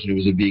on a person who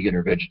was a vegan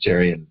or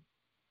vegetarian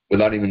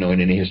without even knowing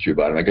any history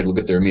about them. I could look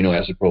at their amino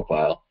acid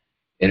profile,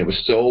 and it was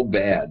so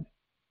bad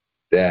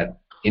that,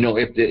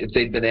 if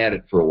they'd been at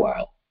it for a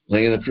while,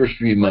 like in the first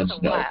few months,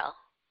 no.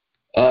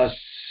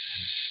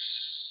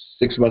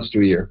 6 months to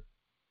a year.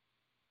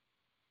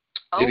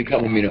 They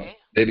become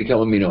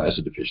amino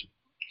acid deficient.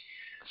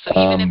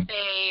 So even if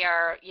they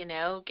are,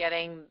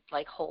 getting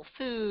like whole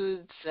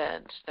foods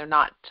and they're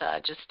not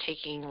just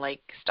taking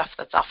like stuff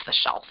that's off the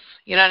shelf,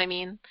 you know what I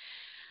mean?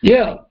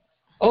 Yeah.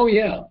 Oh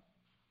yeah.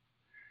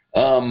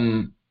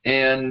 And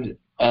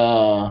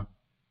the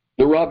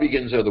raw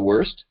vegans are the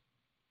worst.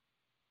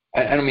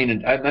 I don't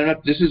mean, I'm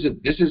not. This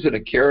isn't a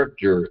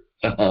character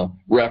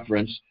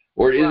reference,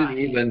 or it isn't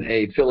even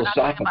a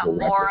philosophical reference. We're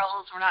not talking about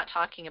morals. We're not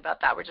talking about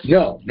that. We're just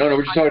no.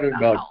 We're just talking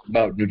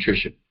about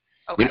nutrition.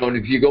 Okay. And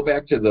if you go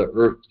back to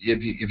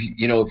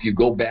if you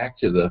go back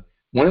to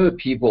one of the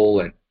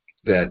people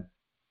that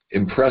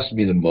impressed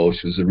me the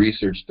most was the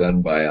research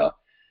done by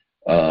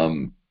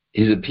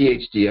he's a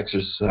PhD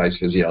exercise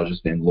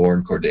physiologist named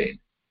Lauren Cordain,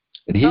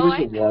 and he was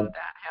the one.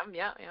 Him,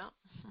 yeah.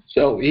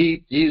 So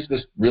he's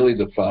really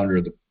the founder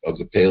of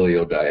the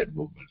paleo diet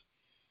movement,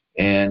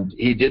 and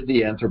he did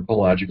the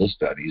anthropological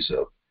studies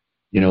of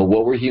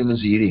what were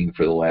humans eating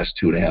for the last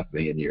 2.5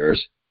 million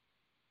years.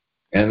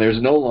 And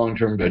there's no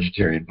long-term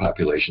vegetarian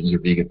populations or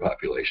vegan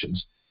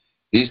populations.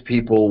 These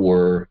people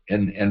were,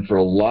 and for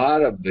a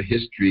lot of the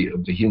history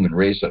of the human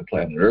race on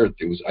planet Earth,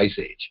 it was Ice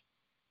Age.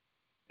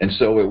 And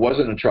so it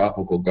wasn't a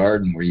tropical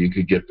garden where you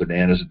could get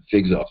bananas and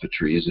figs off the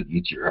trees and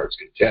eat to your heart's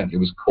content. It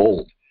was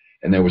cold,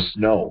 and there was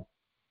snow.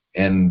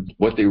 And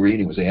what they were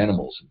eating was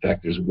animals. In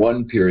fact, there's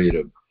one period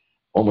of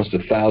almost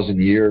 1,000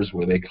 years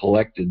where they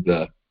collected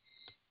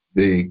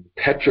the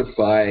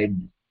petrified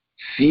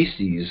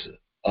feces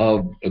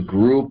of a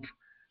group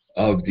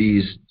of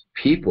these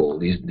people,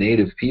 these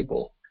native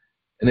people,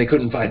 and they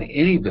couldn't find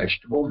any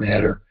vegetable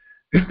matter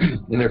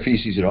in their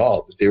feces at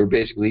all. But they were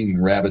basically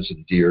eating rabbits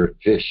and deer and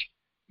fish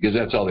because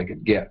that's all they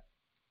could get.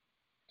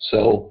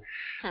 So,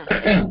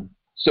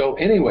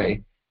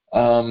 anyway,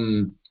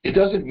 it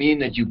doesn't mean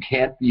that you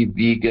can't be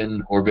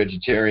vegan or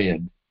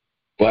vegetarian,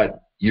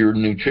 but your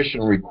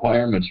nutritional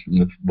requirements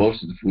from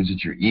most of the foods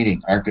that you're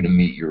eating aren't going to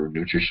meet your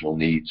nutritional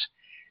needs,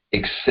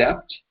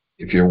 except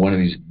if you're one of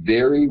these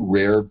very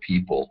rare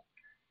people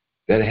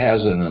that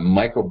has a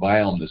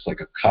microbiome that's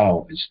like a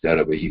cow instead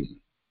of a human,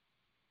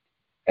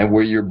 and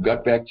where your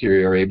gut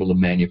bacteria are able to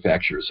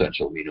manufacture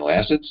essential amino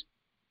acids,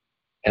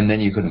 and then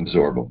you can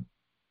absorb them.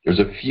 There's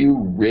a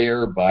few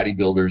rare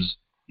bodybuilders,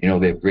 they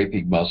have great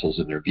big muscles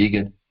and they're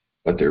vegan,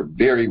 but they're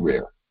very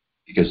rare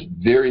because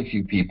very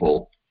few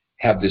people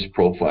have this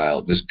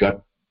profile, this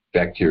gut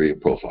bacteria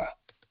profile.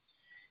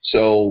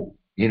 So,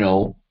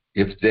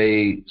 if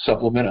they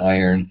supplement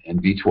iron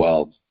and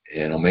B12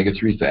 and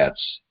omega-3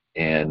 fats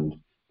and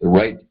the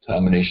right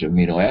combination of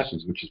amino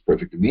acids, which is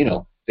perfect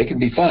amino, they can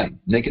be fine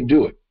and they can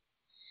do it.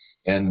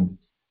 And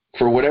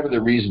for whatever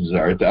the reasons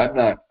are,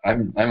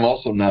 I'm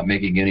also not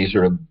making any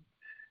sort of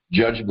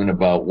judgment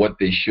about what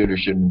they should or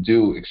shouldn't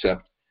do,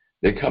 except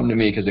they come to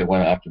me because they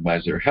want to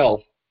optimize their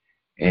health.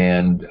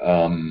 And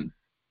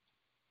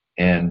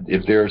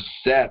if they're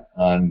set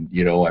on,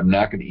 I'm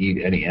not going to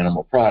eat any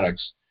animal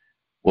products,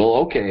 well,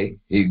 okay,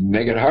 you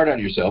make it hard on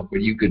yourself,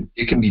 but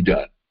it can be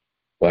done.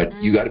 But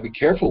you got to be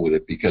careful with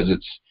it because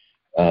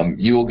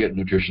you will get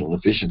nutritional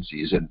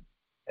deficiencies, and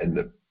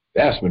the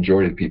vast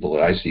majority of people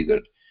that I see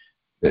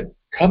that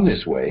come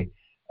this way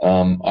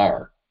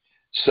are.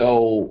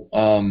 So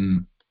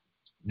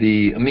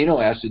the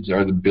amino acids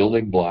are the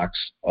building blocks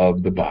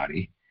of the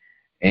body,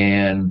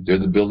 and they're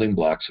the building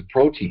blocks of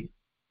protein.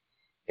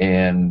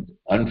 And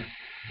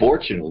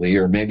unfortunately,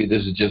 or maybe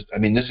this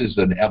is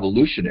an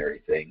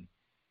evolutionary thing,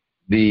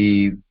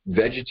 the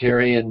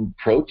vegetarian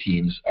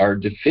proteins are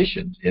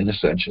deficient in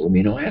essential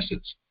amino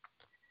acids.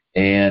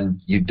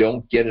 And you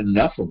don't get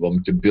enough of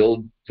them to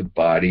build the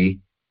body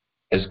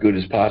as good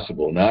as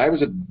possible. Now, I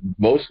was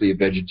mostly a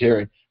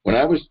vegetarian. When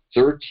I was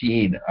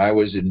 13, I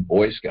was in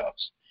Boy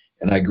Scouts,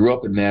 and I grew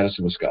up in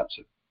Madison,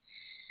 Wisconsin.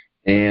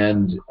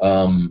 And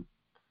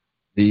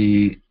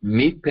the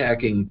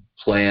meatpacking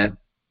plant,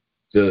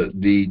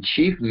 the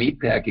chief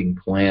meatpacking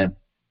plant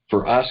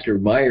for Oscar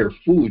Mayer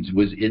Foods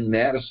was in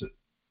Madison.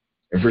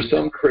 And for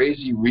some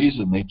crazy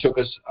reason, they took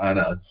us on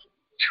a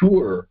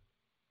tour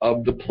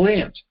of the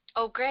plant.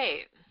 Oh,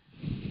 great.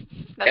 And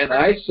great.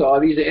 I saw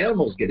these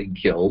animals getting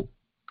killed,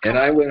 and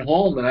I went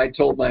home and I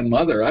told my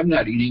mother, I'm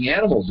not eating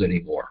animals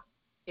anymore.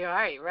 You're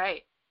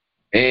right.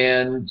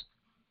 And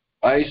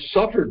I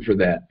suffered for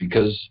that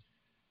because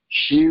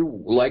she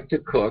liked to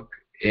cook,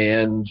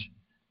 and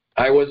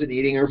I wasn't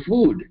eating her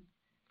food.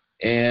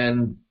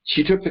 And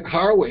she took the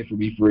car away from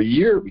me for a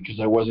year because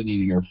I wasn't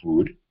eating her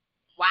food.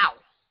 Wow.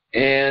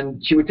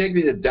 And she would take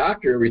me to the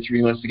doctor every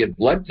 3 months to get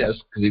blood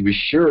tests because he was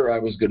sure I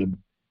was going to,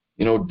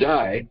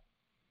 die.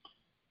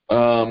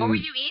 What were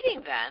you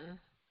eating then?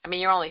 I mean,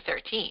 you're only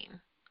 13.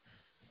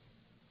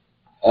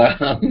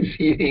 I was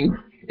eating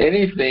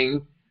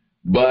anything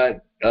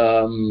but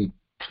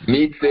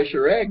meat, fish,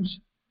 or eggs.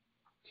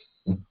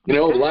 A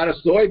lot of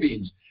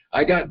soybeans.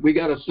 We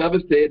got a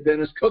Seventh-day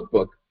Adventist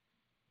cookbook,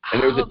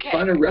 and there's a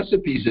ton of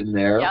recipes in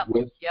there. Yep.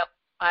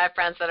 I have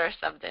friends that are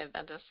Seventh-day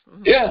Adventists.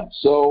 Mm-hmm. Yeah,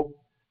 so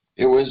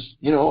it was,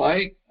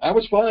 I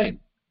was fine.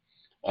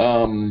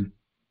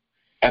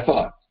 I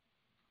thought.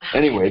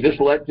 Anyway, this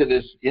led to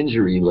this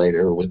injury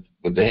later with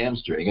the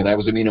hamstring, and I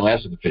was amino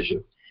acid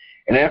deficient.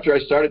 And after I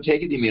started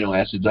taking the amino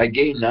acids, I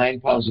gained 9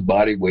 pounds of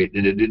body weight,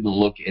 and it didn't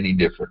look any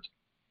different.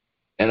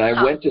 And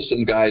I went to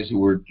some guys who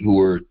were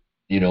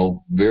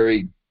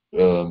very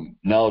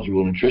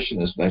knowledgeable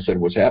nutritionists, and I said,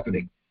 what's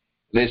happening?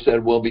 And they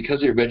said, well, because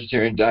of your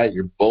vegetarian diet,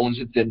 your bones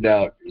had thinned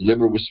out, your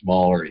liver was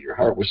smaller, your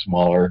heart was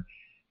smaller,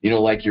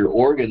 like your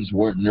organs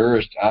weren't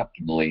nourished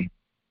optimally.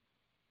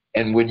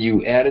 And when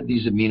you added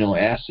these amino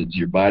acids,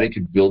 your body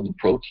could build the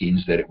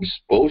proteins that it was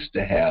supposed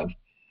to have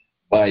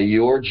by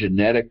your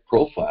genetic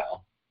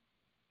profile.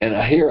 And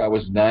here I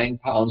was 9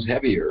 pounds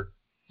heavier,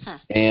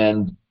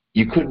 and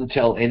you couldn't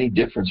tell any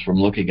difference from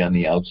looking on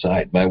the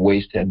outside. My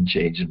waist hadn't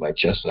changed and my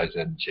chest size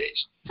hadn't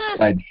changed.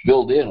 I'd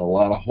filled in a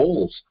lot of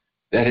holes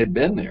that had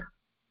been there.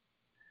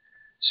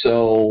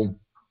 So,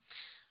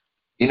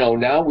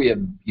 now we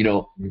have,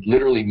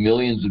 literally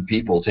millions of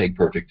people take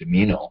Perfect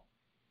Amino.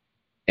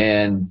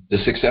 And the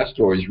success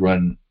stories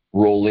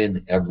roll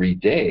in every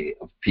day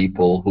of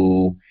people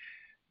who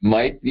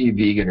might be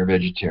vegan or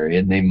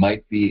vegetarian. They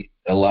might be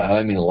a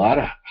lot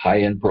of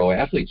high-end pro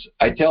athletes.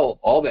 I tell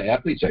all the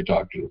athletes I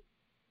talk to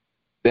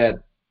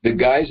that the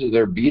guys that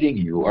are beating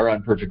you are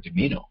on Perfect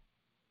Amino.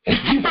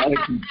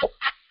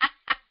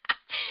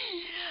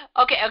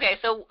 Okay.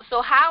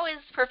 So how is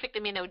Perfect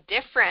Amino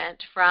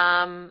different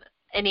from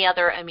any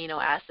other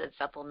amino acid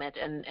supplement?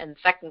 And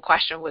second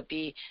question would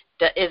be,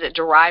 is it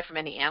derived from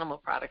any animal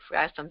products? We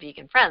have some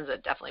vegan friends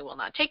that definitely will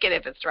not take it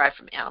if it's derived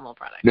from animal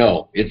products.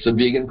 No, it's a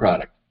vegan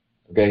product.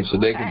 Okay, so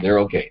they're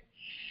okay.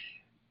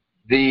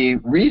 The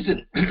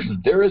reason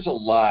there is a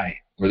lie,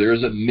 or there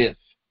is a myth,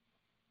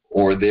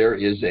 or there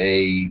is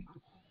a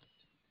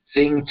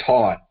thing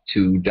taught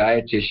to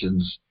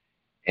dietitians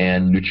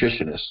and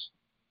nutritionists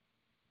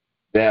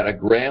that a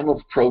gram of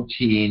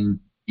protein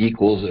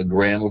equals a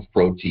gram of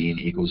protein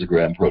equals a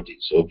gram of protein.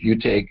 So if you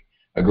take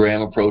a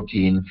gram of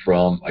protein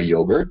from a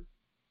yogurt,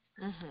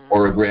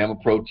 or a gram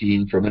of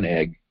protein from an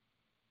egg,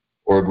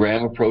 or a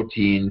gram of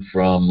protein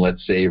from,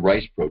 let's say,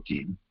 rice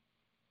protein,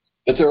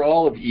 but they're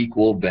all of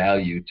equal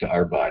value to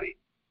our body.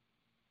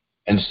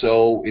 And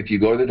so if you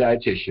go to the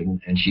dietitian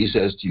and she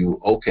says to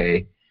you,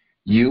 okay,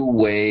 you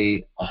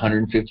weigh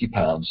 150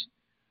 pounds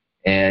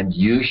and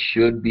you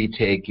should be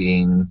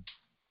taking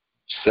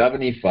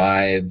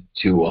 75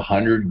 to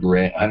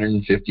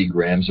 150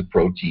 grams of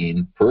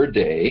protein per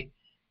day,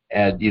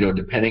 at,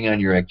 depending on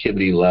your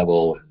activity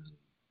level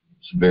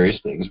and various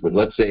things. But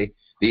let's say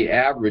the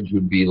average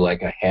would be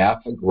like a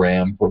half a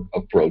gram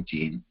of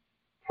protein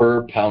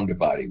per pound of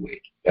body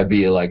weight. That'd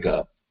be like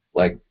a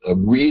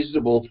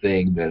reasonable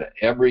thing that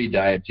every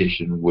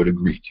dietitian would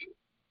agree to.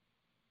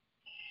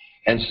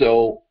 And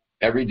so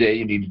every day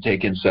you need to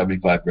take in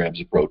 75 grams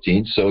of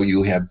protein. So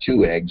you have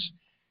 2 eggs,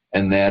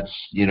 and that's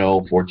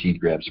 14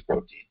 grams of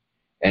protein.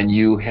 And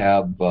you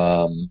have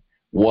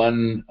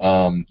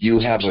you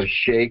have a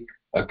shake,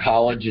 a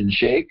collagen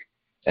shake,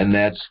 and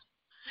that's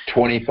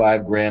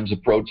 25 grams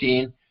of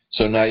protein.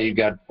 So now you've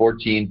got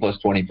 14 plus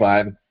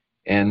 25,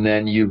 and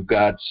then you've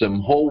got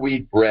some whole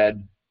wheat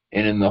bread,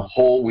 and in the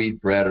whole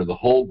wheat bread or the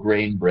whole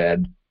grain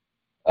bread,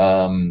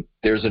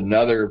 there's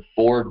another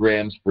 4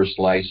 grams per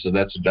slice, so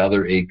that's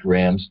another 8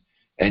 grams.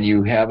 And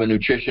you have a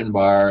nutrition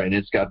bar, and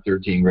it's got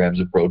 13 grams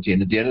of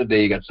protein. At the end of the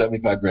day, you got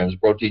 75 grams of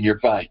protein, you're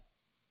fine.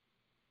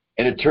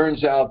 And it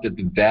turns out that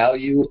the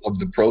value of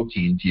the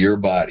protein to your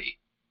body,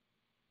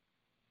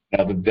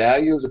 now the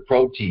value of the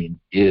protein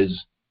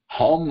is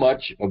how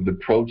much of the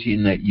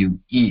protein that you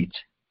eat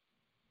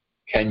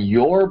can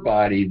your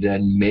body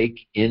then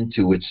make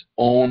into its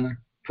own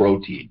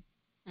protein.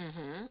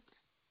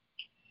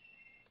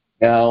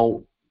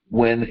 Now,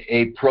 when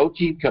a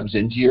protein comes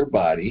into your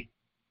body,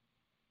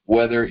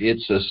 whether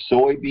it's a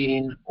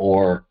soybean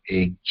or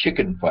a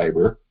chicken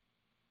fiber,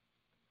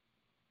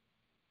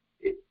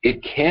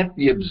 it can't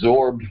be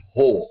absorbed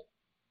whole.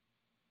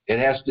 It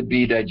has to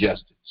be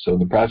digested. So in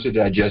the process of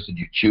digestion,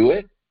 you chew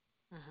it,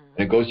 and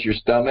it goes to your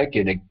stomach,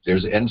 and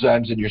there's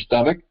enzymes in your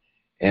stomach,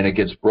 and it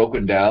gets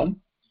broken down,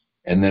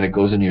 and then it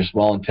goes into your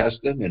small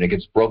intestine, and it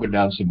gets broken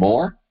down some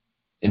more,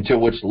 until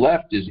what's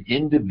left is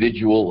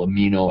individual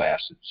amino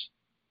acids.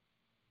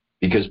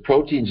 Because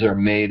proteins are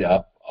made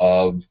up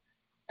of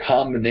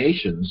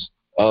combinations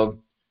of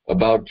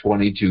about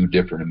 22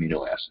 different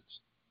amino acids.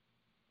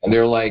 And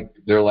they're like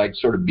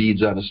sort of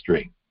beads on a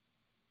string.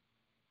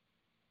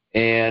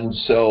 And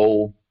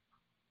so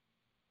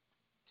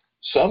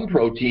some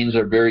proteins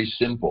are very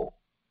simple,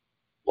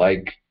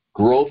 like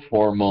growth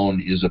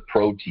hormone is a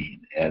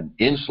protein and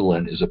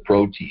insulin is a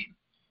protein.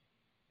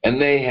 And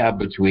they have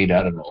between,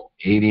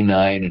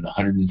 89 and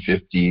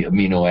 150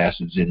 amino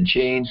acids in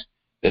chains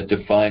that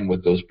define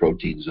what those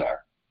proteins are.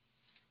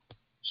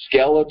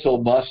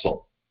 Skeletal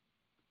muscle,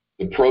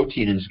 the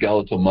protein in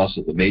skeletal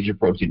muscle, the major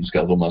protein in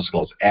skeletal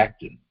muscle is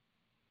actin.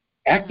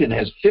 Actin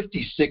has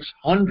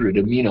 5,600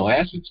 amino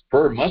acids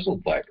per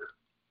muscle fiber.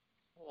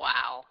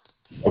 Wow.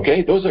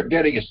 Okay, those are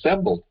getting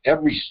assembled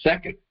every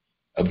second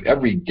of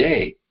every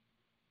day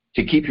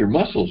to keep your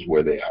muscles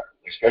where they are,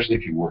 especially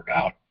if you work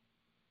out.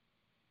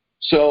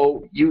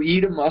 So you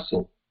eat a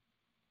muscle,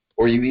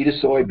 Or you eat a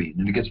soybean,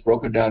 and it gets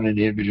broken down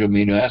into individual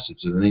amino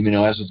acids, and the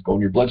amino acids go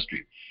in your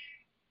bloodstream.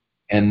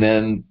 And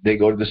then they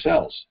go to the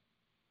cells.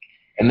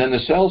 And then the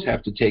cells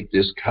have to take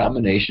this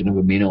combination of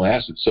amino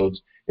acids. So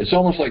it's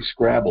almost like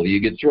Scrabble. You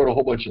get thrown a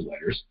whole bunch of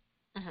letters.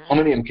 How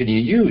many of them can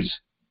you use?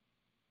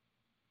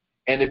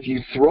 And if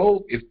you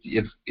throw, if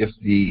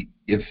the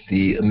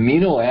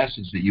amino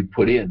acids that you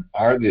put in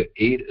are the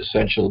 8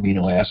 essential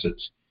amino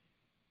acids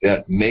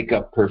that make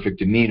up perfect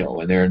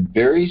amino, and they're in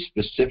very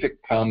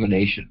specific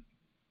combination,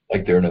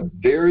 like they're in a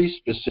very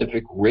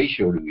specific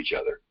ratio to each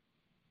other,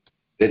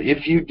 that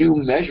if you do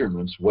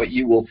measurements, what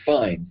you will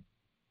find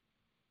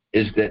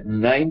is that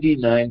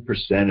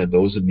 99% of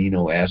those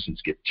amino acids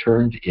get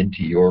turned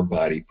into your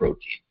body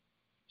protein.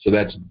 So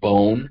that's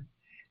bone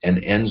and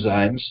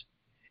enzymes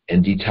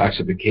and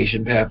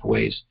detoxification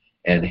pathways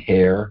and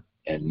hair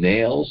and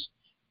nails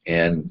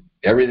and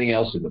everything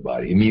else in the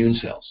body, immune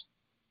cells.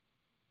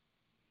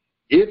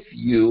 If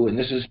you, and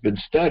this has been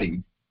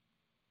studied,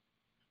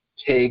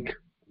 take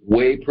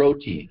whey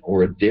protein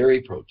or a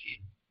dairy protein,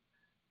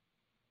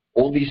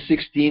 only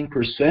 16%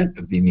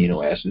 of the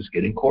amino acids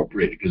get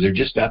incorporated because they're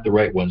just not the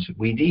right ones that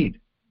we need.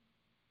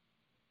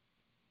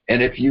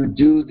 And if you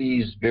do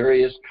these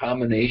various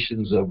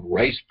combinations of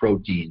rice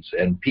proteins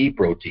and pea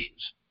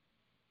proteins,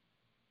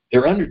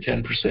 they're under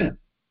 10%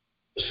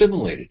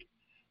 assimilated.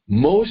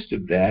 Most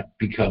of that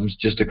becomes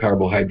just a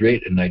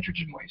carbohydrate and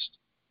nitrogen waste.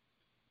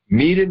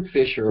 Meat and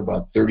fish are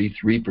about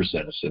 33%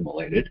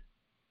 assimilated.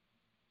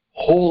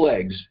 Whole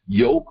eggs,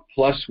 yolk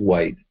plus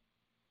white,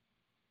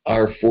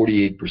 are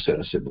 48%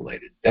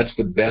 assimilated. That's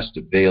the best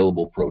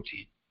available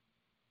protein.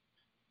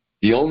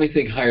 The only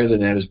thing higher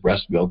than that is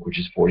breast milk, which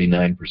is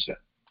 49%.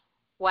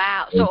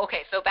 Wow. So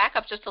back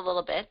up just a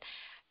little bit.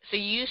 So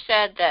you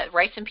said that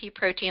rice and pea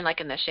protein, like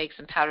in the shakes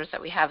and powders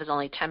that we have, is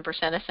only 10%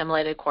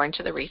 assimilated according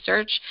to the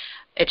research.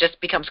 It just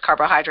becomes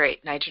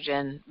carbohydrate,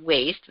 nitrogen,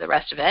 waste, the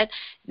rest of it.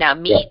 Now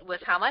meat was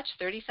how much?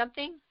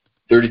 30-something?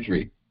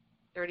 33.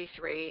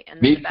 33.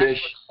 And meat, the best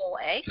fish. was whole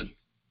egg?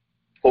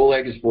 Whole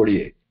egg is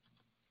 48.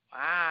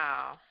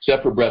 Wow.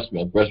 Except for breast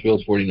milk. Breast milk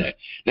is 49.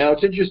 Now,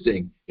 it's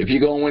interesting. If you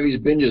go on one of these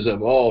binges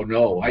of, oh,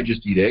 no, I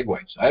just eat egg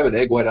whites. I have an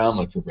egg white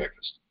omelet for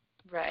breakfast.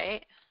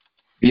 Right.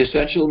 The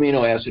essential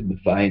amino acid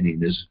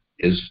methionine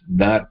is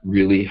not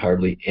really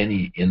hardly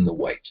any in the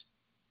white.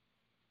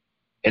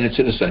 And it's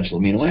an essential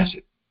amino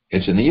acid.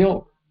 It's in the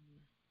yolk.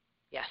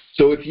 Yes.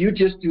 So if you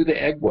just do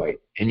the egg white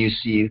and you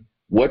see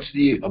what's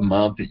the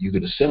amount that you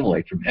could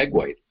assimilate from egg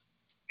white,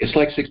 it's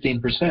like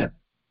 16%.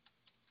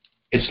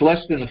 It's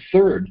less than a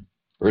third,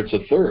 or it's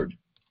a third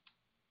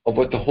of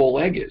what the whole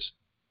egg is.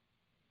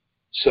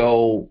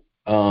 So,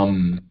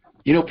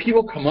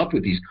 people come up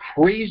with these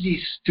crazy,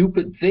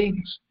 stupid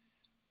things.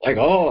 Like,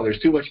 oh,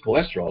 there's too much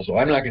cholesterol, so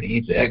I'm not going to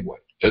eat the egg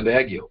white or the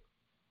egg yolk.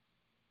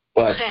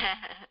 But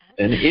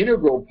an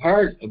integral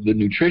part of the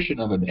nutrition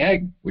of an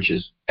egg, which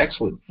is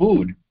excellent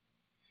food,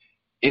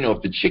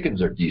 if the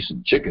chickens are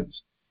decent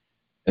chickens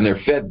and they're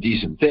fed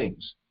decent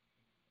things,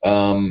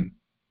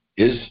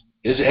 is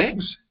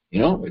eggs.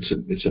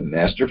 It's a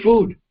master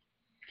food.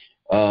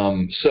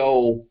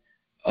 So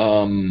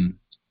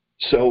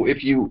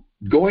if you,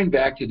 going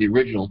back to the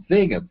original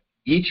thing of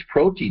each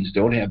proteins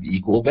don't have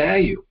equal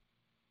value.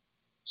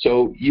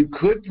 So you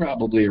could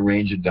probably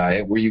arrange a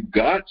diet where you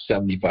got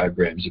 75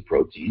 grams of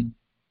protein,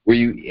 where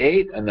you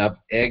ate enough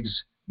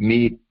eggs,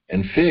 meat,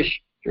 and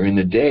fish during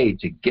the day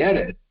to get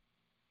it,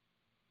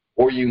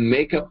 or you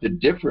make up the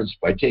difference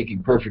by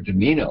taking perfect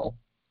amino.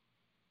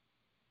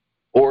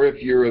 Or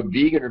if you're a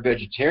vegan or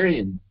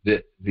vegetarian,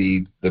 the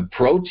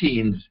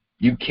proteins,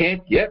 you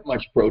can't get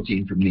much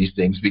protein from these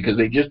things because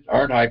they just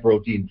aren't high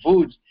protein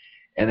foods,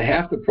 and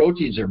half the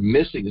proteins are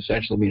missing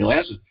essential amino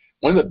acids.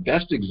 One of the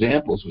best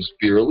examples was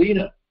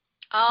spirulina.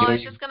 Oh, I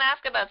was just going to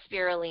ask about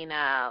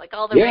spirulina. Like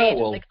all the rage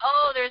was like,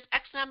 oh, there's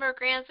X number of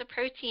grams of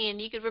protein.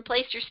 You could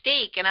replace your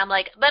steak. And I'm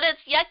like, but it's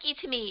yucky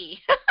to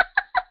me.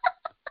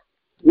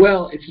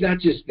 Well, it's not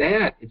just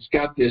that. It's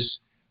got this,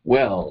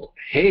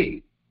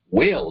 hey,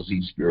 whales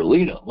eat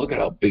spirulina. Look at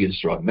how big and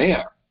strong they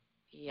are.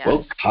 Yes.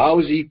 Well,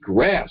 cows eat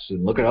grass,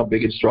 and look at how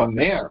big and strong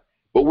they are.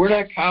 But we're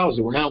not cows,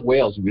 and we're not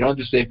whales, and we don't have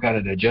the same kind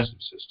of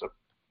digestive system.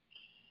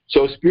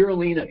 So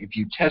spirulina, if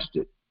you test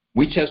it,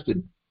 we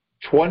tested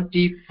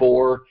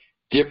 24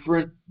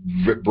 different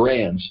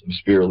brands of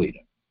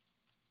spirulina.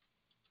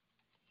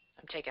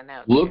 I'm taking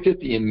notes. Looked at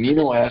the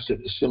amino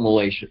acid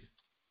assimilation.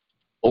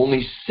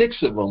 Only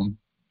 6 of them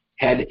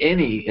had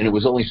any, and it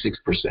was only 6%.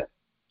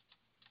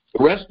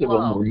 The rest of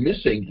them were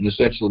missing an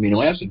essential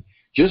amino acid,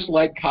 just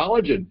like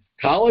collagen.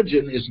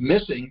 Collagen is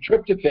missing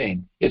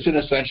tryptophan. It's an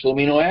essential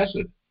amino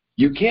acid.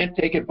 You can't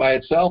take it by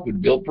itself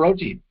and build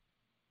protein.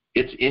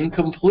 It's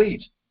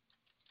incomplete.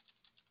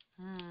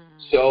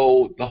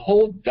 So the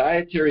whole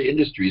dietary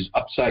industry is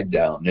upside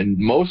down, and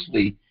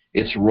mostly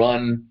it's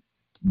run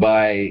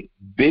by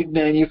big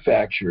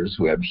manufacturers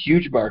who have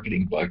huge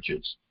marketing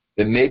budgets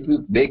that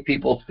make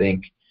people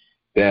think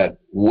that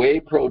whey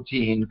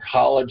protein,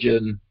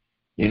 collagen,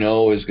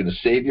 is going to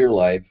save your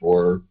life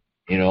or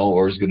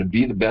is going to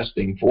be the best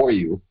thing for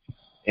you,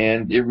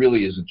 and it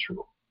really isn't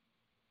true.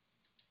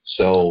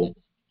 So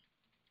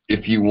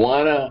if you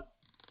want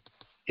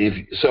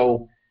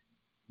to,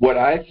 what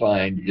I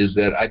find is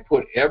that I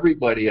put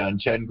everybody on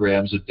 10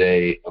 grams a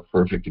day of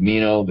Perfect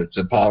Amino. That's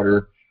a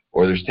powder,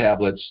 or there's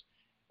tablets.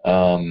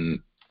 And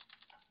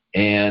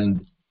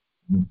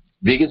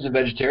vegans and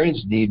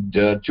vegetarians need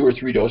 2 or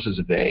 3 doses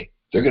a day.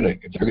 They're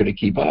gonna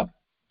keep up,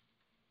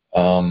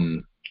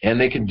 and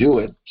they can do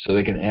it, so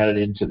they can add it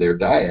into their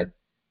diet,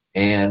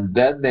 and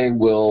then they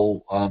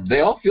will.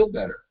 They all feel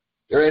better.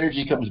 Their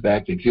energy comes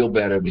back. They feel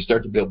better. They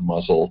start to build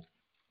muscle.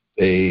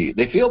 They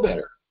feel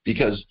better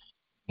because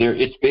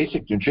it's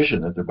basic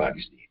nutrition that their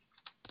bodies need.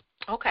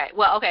 Okay.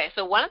 Well, okay.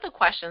 So one of the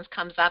questions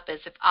comes up is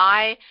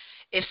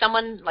if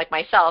someone like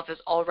myself is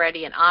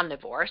already an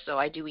omnivore, so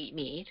I do eat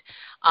meat,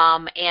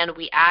 and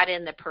we add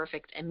in the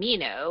Perfect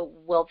Amino,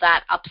 will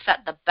that upset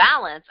the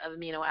balance of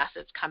amino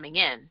acids coming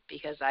in?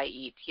 Because I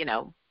eat,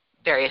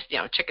 various,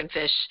 chicken,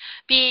 fish,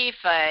 beef.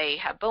 I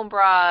have bone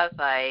broth.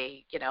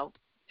 I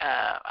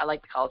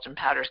like the collagen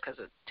powders because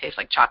it tastes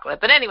like chocolate.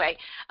 But anyway,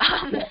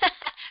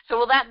 so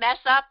will that mess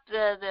up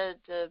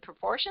the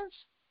proportions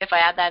if I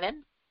add that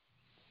in?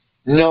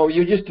 No,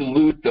 you just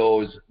dilute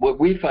those. What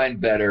we find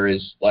better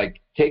is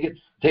like take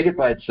it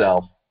by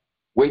itself,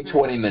 wait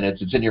 20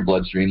 minutes, it's in your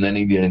bloodstream, then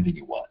you get anything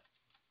you want.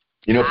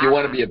 If you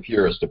want to be a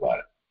purist about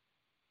it.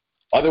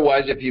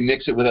 Otherwise, if you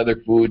mix it with other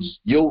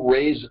foods, you'll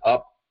raise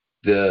up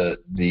the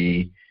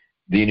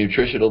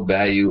nutritional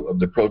value of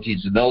the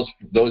proteins in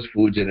those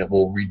foods, and it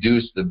will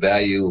reduce the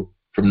value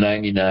from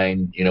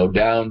 99,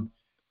 down.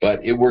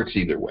 But it works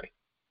either way.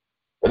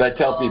 But I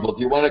tell people, if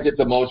you want to get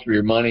the most for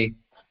your money,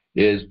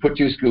 is put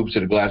 2 scoops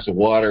in a glass of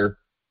water.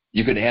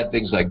 You can add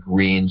things like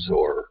greens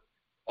or,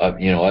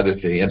 other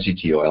things,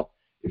 MCT oil,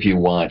 if you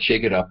want.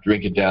 Shake it up,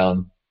 drink it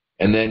down,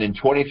 and then in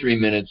 23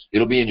 minutes,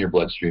 it'll be in your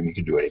bloodstream. You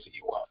can do anything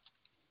you want.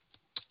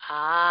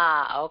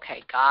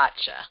 Okay,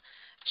 gotcha.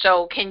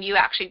 So can you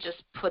actually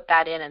just put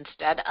that in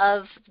instead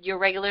of your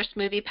regular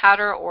smoothie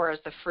powder, or is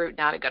the fruit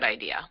not a good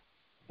idea?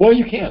 Well,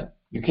 you can.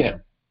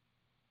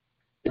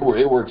 It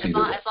works either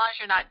way. As long as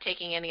you're not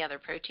taking any other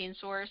protein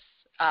source.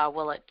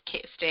 Will it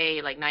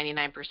stay like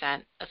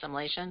 99%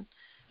 assimilation?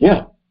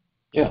 Yeah.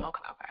 Okay.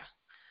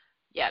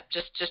 Yeah,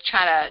 just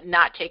try to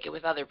not take it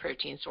with other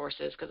protein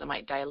sources because it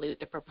might dilute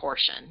the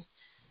proportion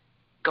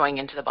going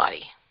into the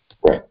body.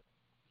 Right.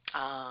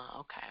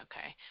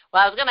 Okay.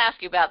 Well, I was going to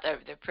ask you about the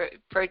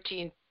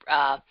protein,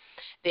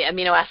 the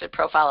amino acid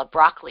profile of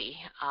broccoli,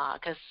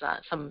 because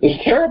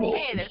it's terrible.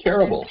 It's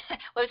terrible.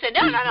 Well, we said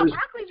no.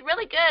 Broccoli's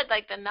really good.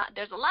 Like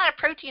there's a lot of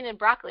protein in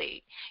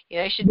broccoli.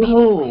 You should be.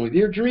 No,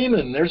 you're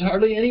dreaming. There's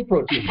hardly any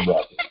protein in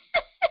broccoli.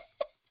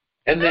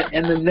 and the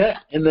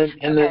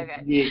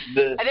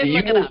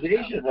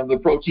utilization of the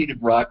protein in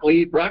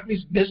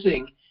broccoli's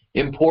missing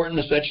important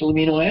essential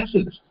amino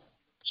acids.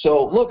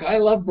 So look, I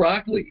love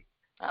broccoli.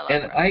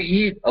 I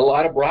eat a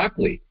lot of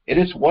broccoli, and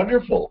it's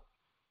wonderful.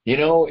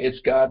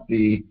 It's got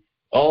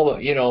all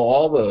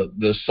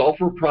the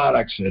sulfur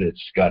products, and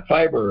it's got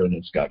fiber, and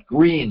it's got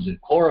greens and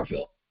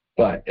chlorophyll.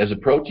 But as a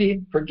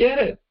protein, forget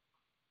it.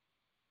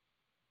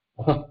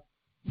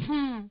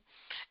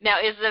 Now,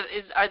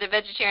 are the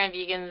vegetarian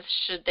vegans,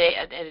 should they,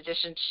 in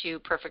addition to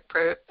Perfect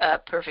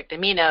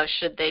Amino,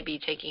 should they be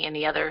taking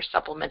any other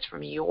supplements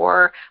from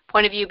your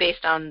point of view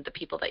based on the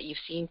people that you've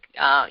seen?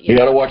 You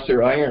got to watch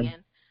their iron.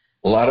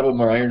 A lot of them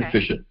are iron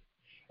deficient,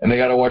 and they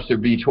got to watch their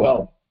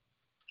B12.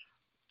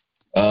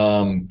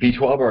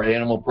 B12 are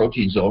animal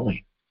proteins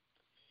only,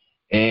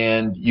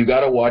 and you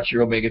got to watch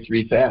your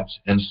omega-3 fats.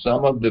 And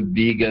some of the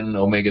vegan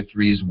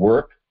omega-3s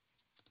work,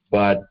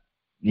 but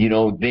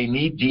they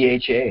need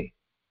DHA,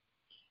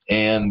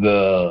 and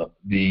the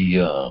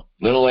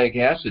linoleic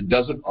acid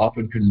doesn't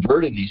often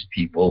convert in these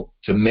people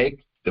to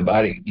make the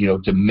body,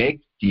 to make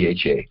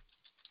DHA.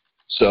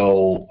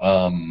 So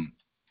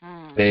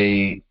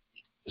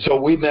So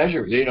we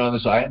measure, on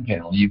this ion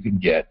panel, you can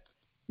get,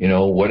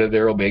 what do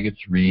their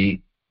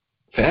omega-3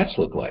 fats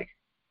look like,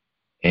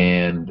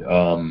 and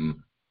a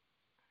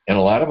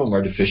lot of them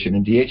are deficient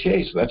in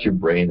DHA. So that's your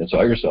brain, that's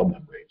all your cell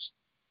membranes.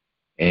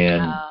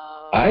 And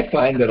I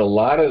find that a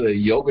lot of the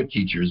yoga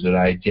teachers that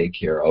I take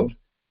care of,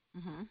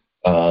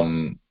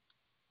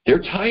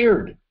 they're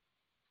tired.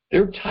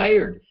 They're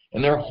tired,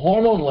 and their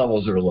hormone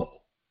levels are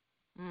low,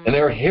 and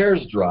their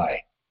hair's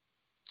dry.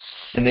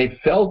 And they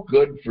felt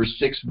good for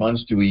 6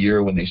 months to a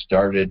year when they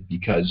started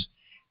because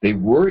they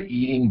were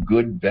eating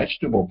good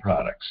vegetable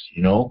products.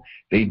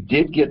 They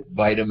did get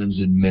vitamins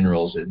and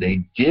minerals, and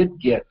they did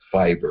get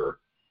fiber,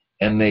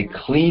 and they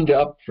cleaned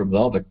up from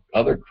all the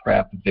other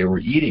crap that they were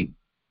eating.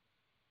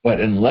 But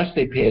unless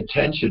they pay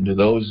attention to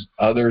those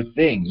other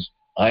things,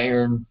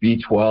 iron,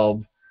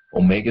 B12,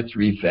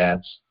 omega-3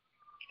 fats,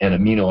 and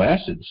amino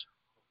acids,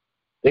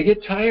 they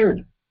get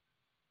tired.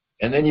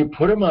 And then you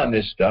put them on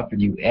this stuff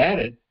and you add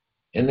it,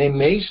 and they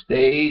may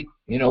stay,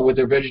 with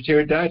their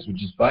vegetarian diets,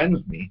 which is fine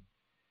with me.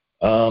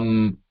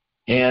 And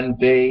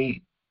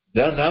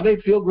now they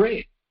feel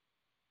great.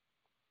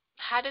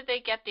 How do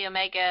they get the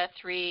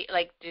omega-3?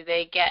 Like, do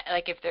they get,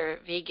 like, if they're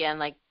vegan,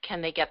 like,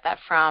 can they get that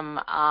from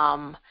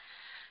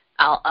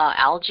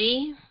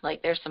algae?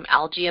 Like there's some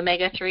algae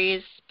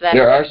omega-3s?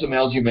 There are some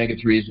algae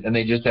omega-3s, and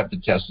they just have to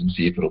test and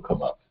see if it'll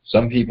come up.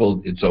 Some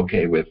people it's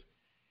okay with,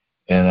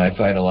 and I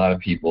find a lot of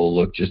people,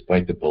 look, just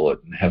bite the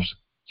bullet and have a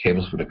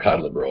tablespoon of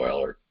cod liver oil,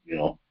 or,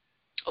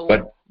 Oh.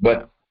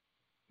 But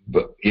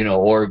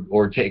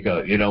or take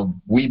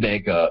we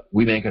make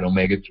an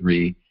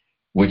omega-3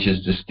 which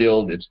is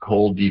distilled. It's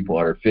cold, deep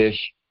water fish.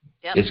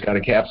 Yep. It's got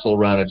a capsule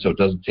around it, so it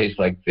doesn't taste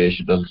like fish.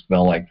 It doesn't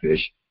smell like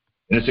fish,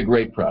 and it's a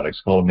great product.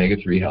 It's called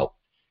Omega-3 Health,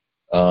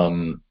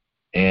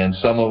 and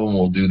some of them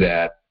will do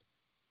that.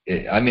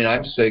 I'm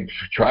saying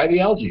try the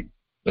algae.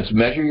 Let's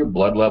measure your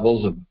blood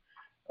levels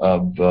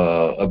of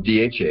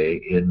DHA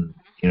in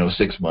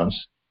 6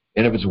 months,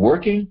 and if it's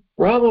working,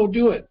 bravo,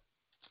 do it.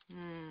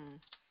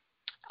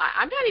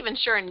 I'm not even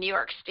sure in New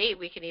York State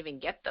we can even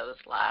get those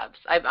labs.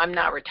 I'm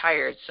not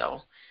retired,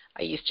 so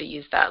I used to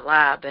use that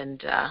lab,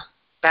 and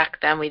back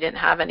then we didn't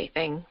have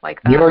anything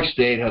like that. New York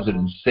State has an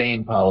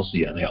insane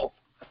policy on health.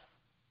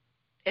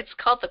 It's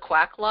called the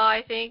quack law,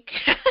 I think.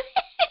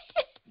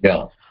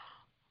 Yeah.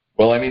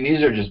 Well,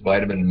 these are just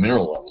vitamin and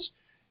mineral levels.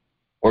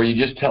 Or you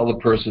just tell the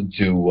person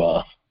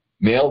to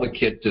mail the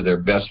kit to their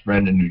best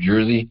friend in New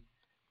Jersey,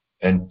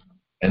 and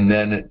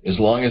then as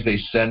long as they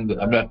send,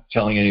 I'm not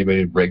telling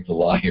anybody to break the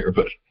law here,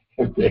 but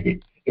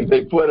if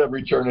they put a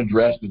return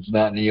address that's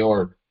not New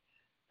York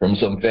from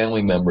some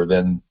family member,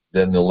 then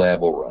the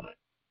lab will run it.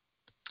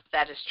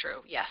 That is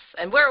true, yes.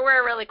 And we're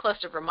really close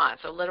to Vermont,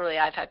 so literally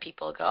I've had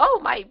people go,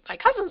 oh, my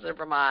cousin's in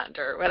Vermont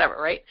or whatever,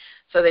 right?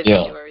 So they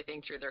just do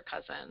everything through their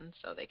cousin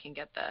so they can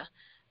get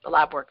the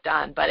lab work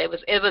done. But it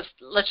was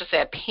let's just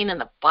say a pain in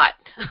the butt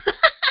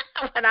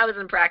when I was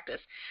in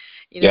practice,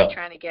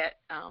 trying to get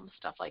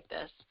stuff like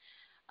this.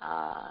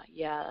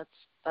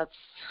 That's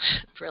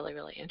really,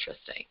 really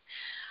interesting.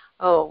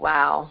 Oh,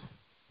 wow.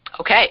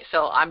 Okay,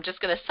 so I'm just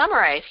going to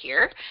summarize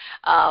here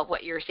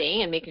what you're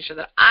saying and making sure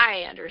that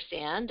I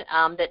understand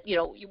that,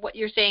 what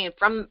you're saying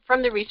from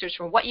the research,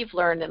 from what you've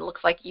learned, and it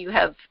looks like you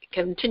have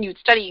continued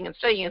studying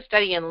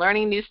and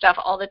learning new stuff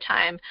all the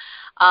time,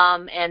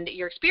 and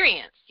your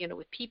experience,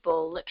 with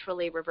people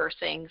literally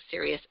reversing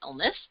serious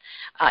illness,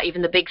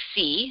 even the big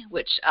C,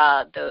 which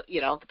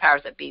the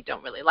powers that be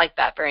don't really like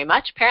that very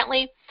much,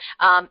 apparently,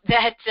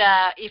 that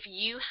if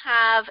you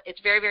have,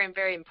 it's very, very,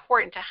 very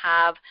important to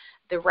have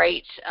the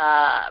right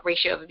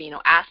ratio of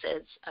amino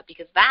acids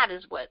because that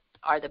is what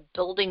are the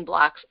building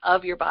blocks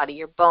of your body,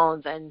 your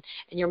bones and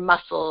your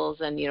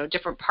muscles and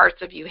different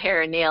parts of you,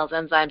 hair and nails,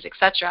 enzymes,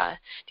 etc.,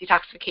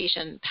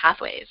 detoxification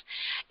pathways.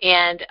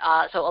 And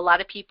so a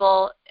lot of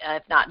people,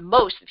 if not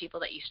most of the people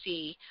that you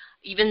see,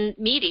 even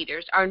meat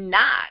eaters, are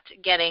not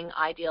getting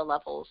ideal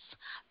levels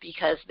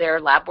because their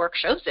lab work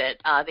shows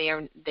it.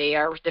 They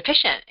are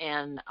deficient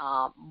in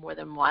more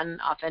than one,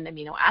 often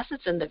amino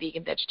acids. And the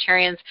vegan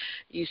vegetarians,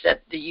 you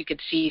said that you could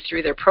see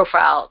through their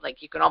profile,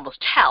 like you can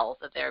almost tell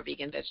that they're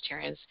vegan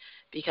vegetarians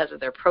because of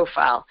their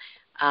profile.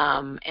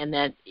 And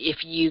that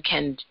if you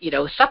can,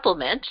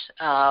 supplement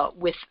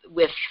with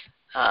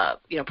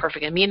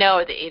perfect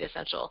amino or the 8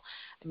 essential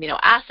amino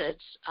acids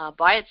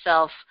by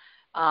itself,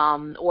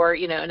 or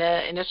in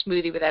a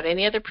smoothie without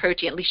any other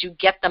protein, at least you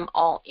get them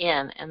all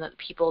in, and the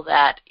people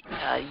that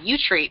you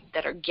treat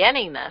that are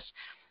getting this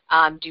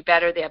do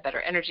better. They have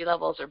better energy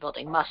levels. They're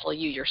building muscle.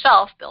 You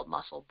yourself build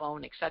muscle,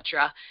 bone,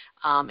 etc.,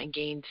 and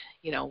gained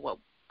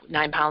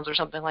 9 pounds or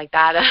something like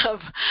that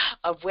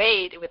of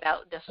weight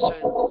without necessarily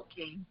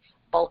looking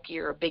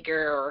bulkier or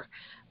bigger. Or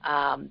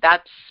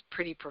that's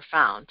pretty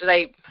profound. Did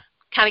I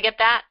kind of get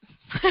that?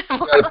 You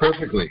got it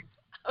perfectly.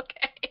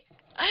 Okay.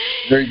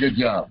 Very good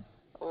job.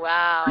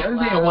 Wow. The other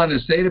thing I wanted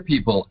to say to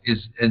people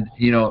is,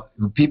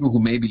 people who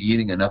may be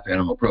eating enough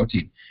animal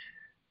protein,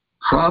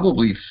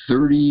 probably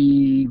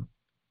 30%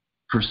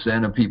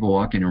 of people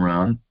walking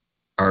around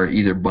are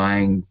either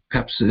buying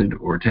Pepcid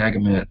or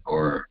Tagamet,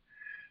 or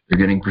they're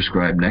getting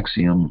prescribed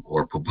Nexium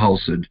or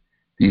Propulsid,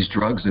 these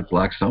drugs that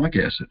block stomach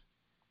acid.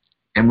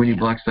 And when you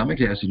block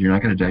stomach acid, you're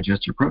not going to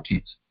digest your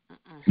proteins.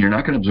 You're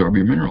not going to absorb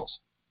your minerals.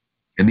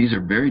 And these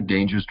are very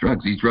dangerous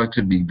drugs. These drugs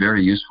can be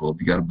very useful if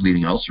you got a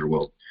bleeding ulcer.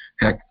 Well,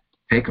 heck,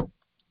 take them.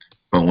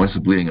 But once the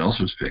bleeding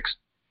ulcer is fixed,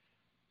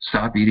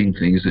 stop eating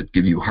things that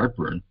give you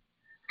heartburn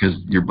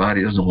because your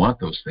body doesn't want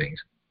those things.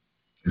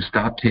 And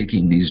stop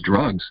taking these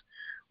drugs,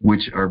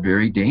 which are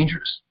very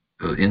dangerous.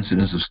 The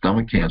incidence of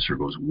stomach cancer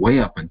goes way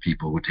up in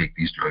people who take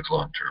these drugs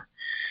long term.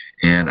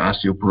 And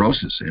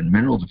osteoporosis and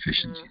mineral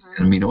deficiencies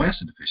and amino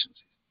acid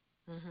deficiencies.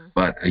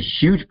 But a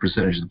huge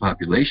percentage of the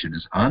population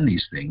is on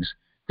these things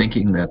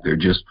thinking that they're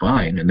just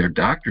fine, and their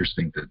doctors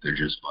think that they're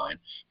just fine,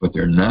 but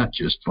they're not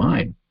just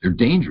fine. They're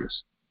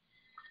dangerous.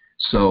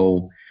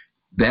 So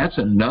that's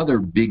another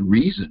big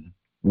reason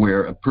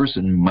where a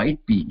person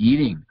might be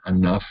eating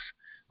enough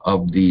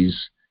of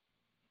these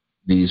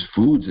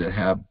foods that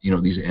have,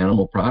 these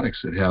animal products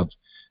that have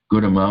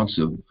good amounts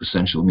of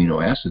essential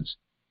amino acids,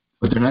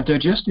 but they're not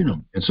digesting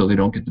them, and so they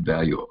don't get the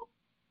value of them.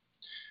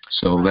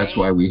 So that's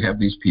why we have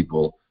these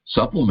people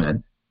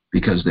supplement,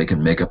 because they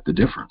can make up the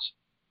difference.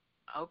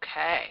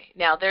 Okay.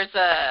 Now there's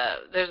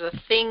a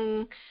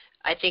thing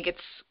I think it's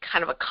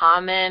kind of a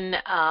common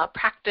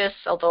practice,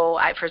 although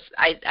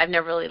I've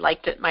never really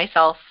liked it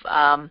myself,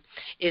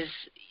 is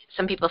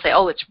some people say,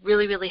 oh, it's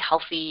really, really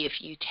healthy if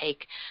you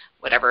take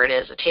whatever it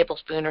is, a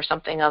tablespoon or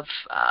something of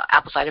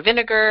apple cider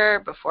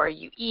vinegar before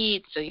you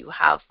eat, so you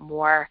have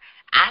more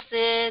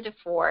acid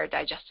for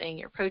digesting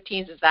your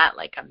proteins. Is that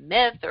like a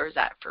myth, or is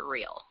that for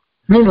real?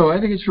 No, I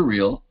think it's for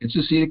real. It's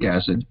acetic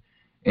acid,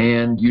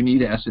 and you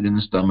need acid in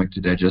the stomach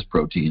to digest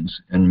proteins,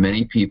 and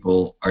many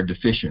people are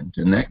deficient,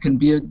 and that can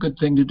be a good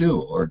thing to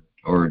do, or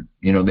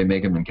they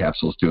make them in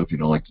capsules too if you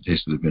don't like the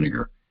taste of the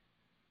vinegar.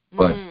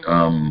 But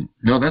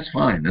no, that's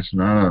fine. That's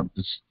not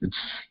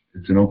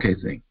it's an okay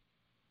thing.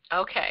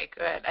 Okay,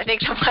 good. I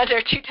think the one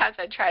or two times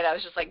I tried, I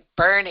was just like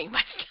burning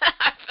my stomach.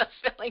 I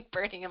was feeling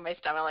burning in my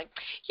stomach. I'm like,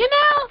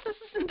 this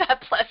isn't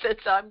that pleasant,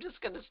 so I'm just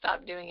going to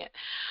stop doing it.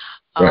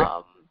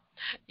 Right.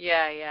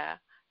 Yeah.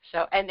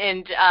 So, and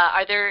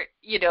are there,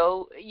 you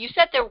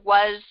said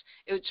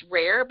it's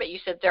rare, but you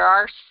said there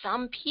are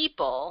some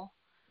people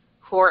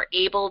who are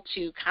able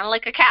to, kind of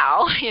like a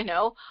cow,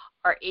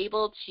 are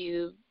able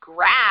to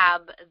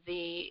grab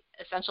the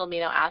essential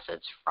amino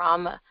acids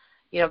from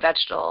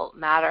vegetable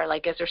matter.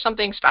 Like, is there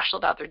something special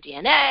about their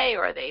DNA,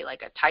 or are they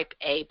like a type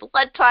A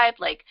blood type?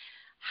 Like,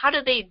 how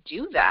do they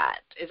do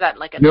that? Is that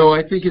like a... No,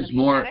 I think it's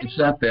more, it's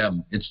not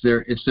them. It's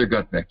their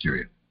gut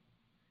bacteria.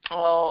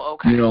 Oh,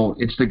 okay.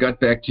 It's the gut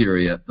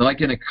bacteria. Like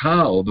in a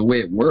cow, the way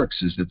it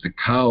works is that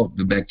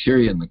the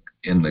bacteria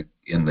in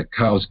the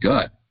cow's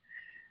gut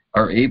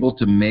are able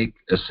to make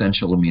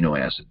essential amino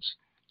acids.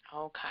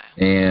 Okay.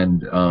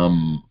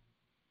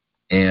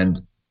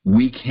 And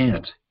we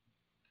can't.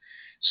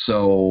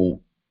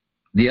 So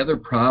the other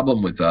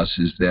problem with us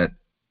is that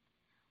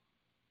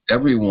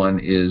everyone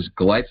is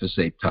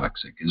glyphosate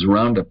toxic, is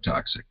Roundup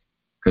toxic,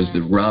 because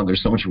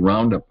there's so much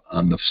Roundup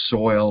on the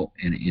soil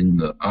and in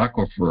the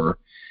aquifer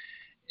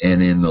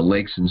and in the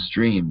lakes and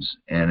streams,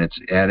 and it's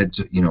added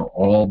to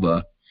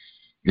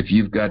if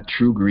you've got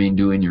True Green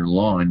doing your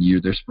lawn,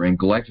 they're spraying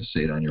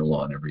glyphosate on your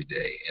lawn every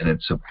day, and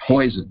it's a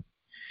poison.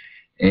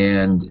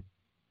 And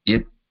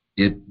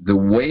the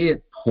way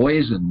it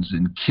poisons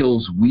and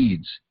kills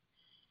weeds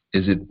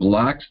is it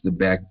blocks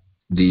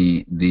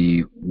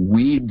the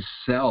weed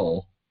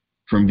cell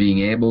from being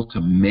able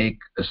to make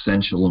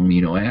essential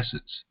amino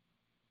acids.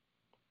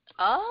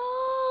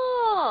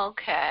 Oh,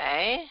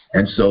 okay.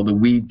 And so the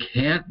weed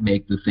can't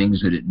make the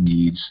things that it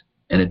needs,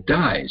 and it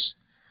dies.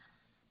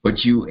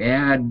 But you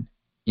add,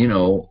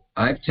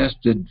 I've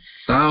tested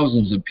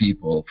thousands of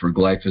people for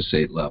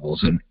glyphosate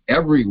levels, and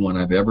everyone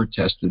I've ever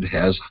tested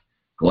has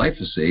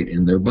glyphosate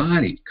in their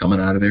body coming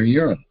out of their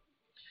urine.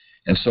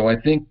 And so I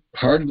think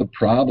part of the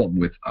problem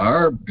with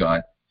our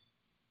gut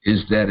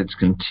is that it's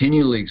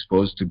continually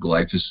exposed to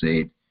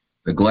glyphosate.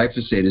 The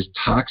glyphosate is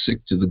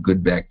toxic to the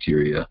good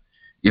bacteria.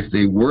 If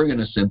they were going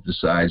to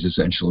synthesize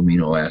essential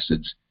amino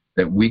acids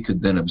that we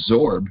could then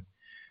absorb,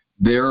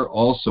 they're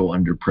also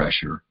under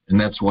pressure. And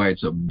that's why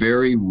it's a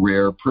very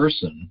rare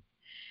person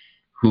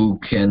who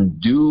can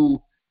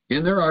do,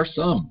 and there are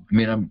some. I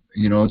mean,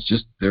 it's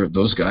just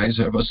those guys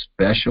have a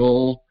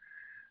special,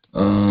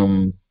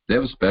 they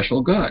have a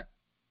special gut.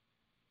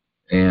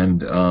 And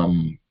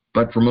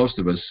but for most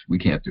of us, we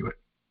can't do it.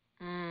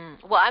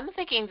 Well, I'm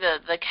thinking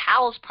the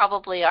cows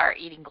probably are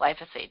eating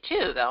glyphosate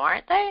too, though,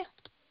 aren't they?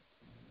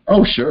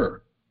 Oh,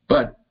 sure,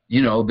 but they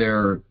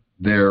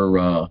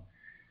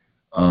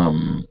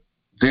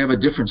have a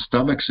different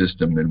stomach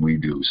system than we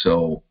do,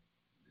 so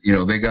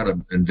they got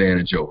an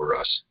advantage over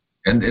us.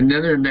 And then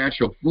their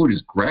natural food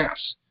is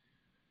grass,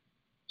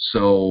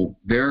 so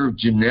they're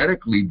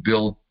genetically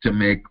built to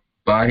make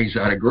bodies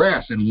out of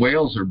grass, and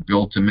whales are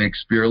built to make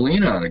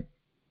spirulina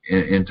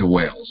into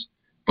whales,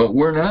 but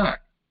we're not.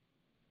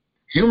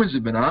 Humans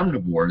have been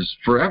omnivores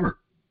forever.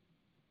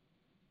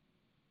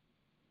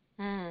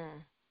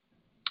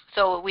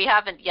 So we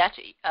haven't yet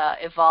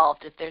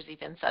evolved, if there's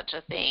even such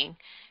a thing.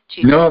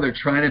 No, they're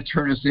trying to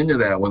turn us into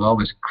that with all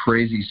this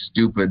crazy,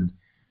 stupid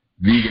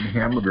vegan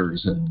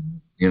hamburgers and,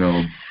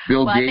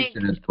 Bill Gates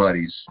and his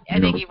buddies. I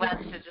think he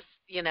wants to just,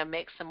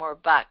 make some more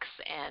bucks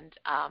and,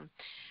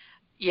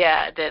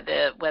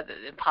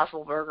 the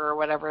Impossible Burger or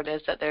whatever it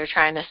is that they're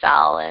trying to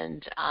sell,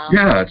 and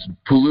it's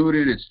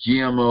polluted, it's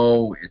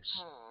GMO,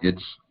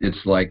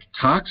 it's like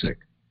toxic,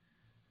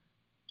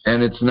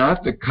 and it's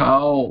not the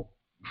cow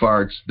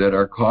farts that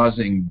are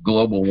causing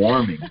global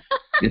warming.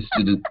 It's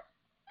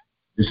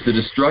the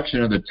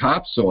destruction of the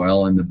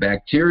topsoil and the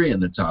bacteria in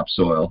the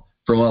topsoil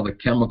from all the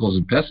chemicals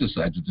and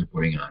pesticides that they're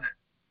putting on it.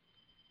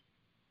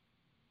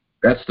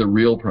 That's the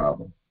real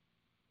problem.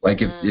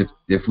 Like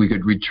if we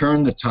could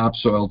return the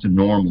topsoil to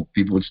normal,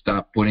 people would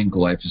stop putting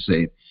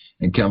glyphosate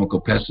and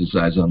chemical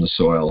pesticides on the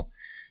soil.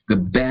 The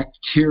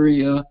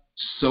bacteria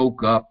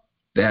soak up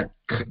that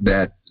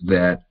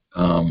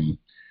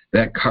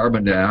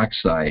carbon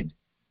dioxide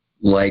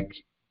like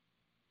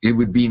it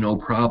would be no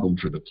problem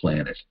for the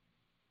planet.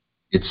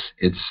 It's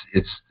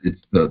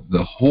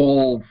the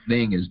whole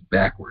thing is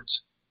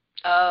backwards.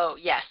 Oh,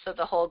 yes. So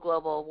the whole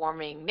global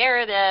warming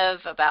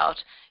narrative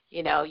about,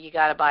 you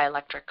got to buy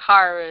electric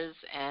cars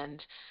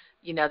and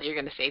that you're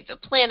going to save the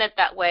planet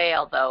that way,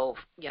 although,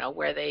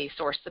 where they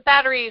source the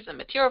batteries and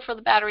material for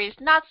the batteries,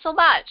 not so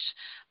much.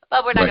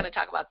 But we're not going to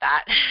talk about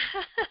that.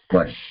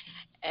 Right.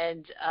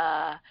 And,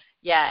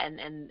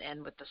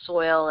 and with the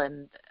soil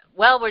and,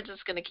 we're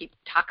just going to keep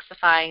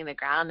toxifying the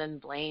ground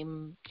and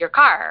blame your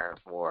car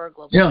for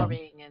global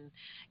warming. And,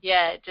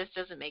 it just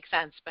doesn't make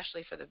sense,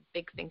 especially for the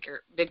big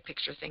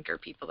picture thinker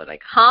people that are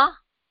like, huh?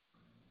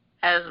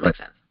 That doesn't make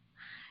sense.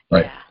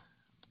 Right. Yeah.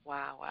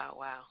 Wow.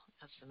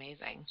 That's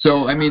amazing.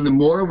 So, I mean, the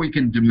more we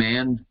can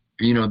demand,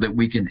 that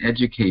we can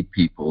educate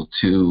people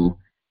to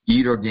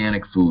eat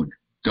organic food,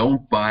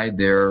 don't buy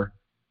their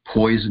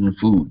poison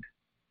food,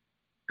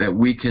 that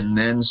we can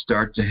then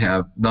start to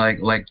have,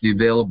 like the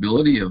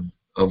availability of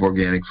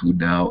organic food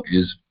now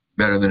is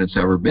better than it's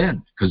ever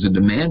been because the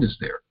demand is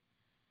there.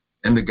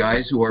 And the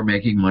guys who are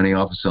making money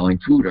off of selling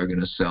food are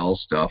going to sell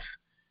stuff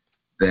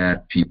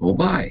that people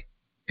buy.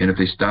 And if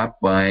they stop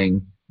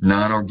buying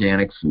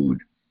non-organic food,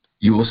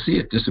 you will see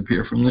it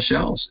disappear from the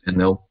shelves, and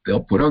they'll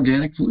put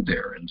organic food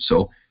there. And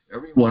so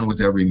everyone with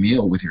every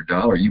meal with your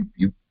dollar, you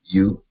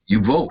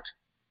vote.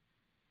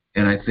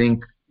 And I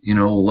think,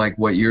 like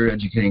what you're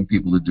educating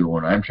people to do,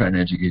 and I'm trying to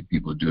educate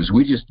people to do, is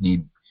we just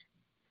need,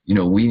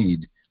 we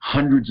need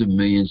hundreds of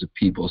millions of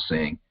people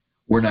saying,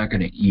 we're not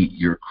going to eat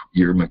your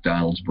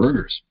McDonald's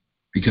burgers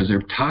because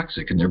they're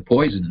toxic and they're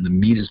poison and the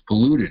meat is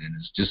polluted and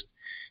it's just,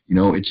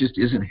 it just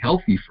isn't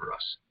healthy for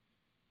us.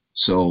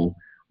 So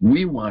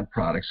we want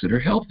products that are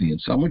healthy, and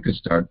someone could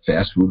start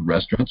fast food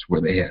restaurants where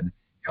they had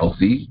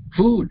healthy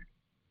food.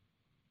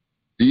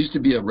 There used to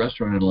be a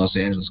restaurant in Los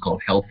Angeles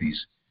called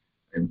Healthy's.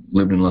 I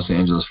lived in Los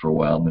Angeles for a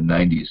while in the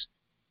 90s.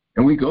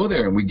 And we go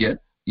there and we get,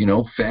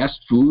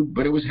 fast food,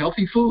 but it was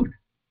healthy food.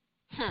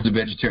 It was a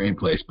vegetarian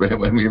place, but it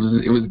was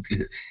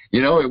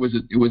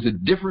a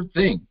different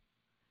thing.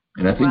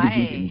 And I think if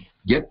we can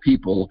get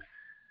people,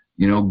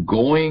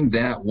 going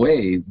that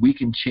way, we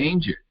can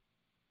change it.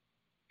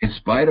 In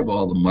spite of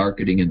all the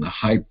marketing and the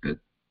hype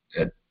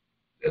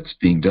that's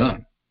being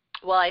done.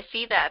 Well, I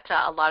see that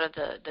a lot of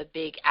the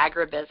big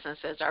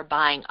agribusinesses are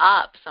buying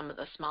up some of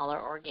the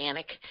smaller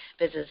organic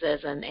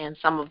businesses, and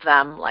some of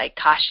them, like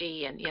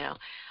Kashi and,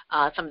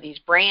 some of these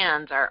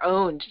brands are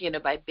owned,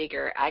 by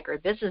bigger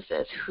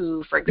agribusinesses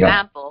who, for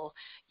example,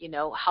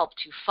 help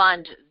to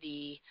fund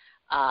the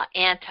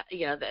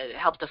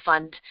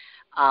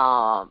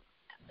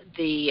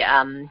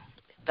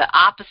the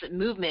opposite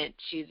movement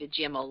to the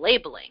GMO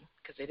labeling,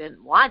 because they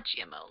didn't want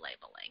GMO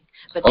labeling,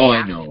 but they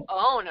actually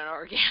own an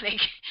organic,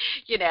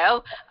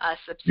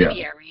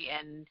 subsidiary,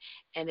 and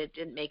it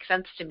didn't make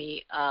sense to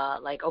me.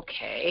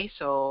 Okay,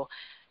 so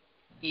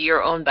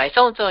you're owned by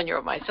so and so, and you're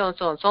owned by so and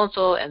so and so and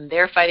so, and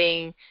they're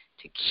fighting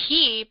to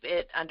keep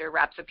it under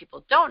wraps so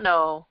people don't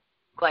know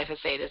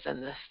glyphosate is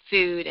in the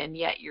food, and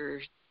yet you're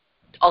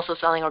also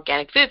selling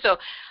organic food. So,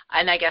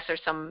 and I guess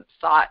there's some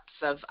thoughts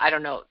of, I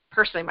don't know,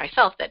 personally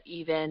myself, that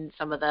even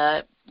some of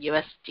the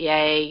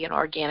USDA,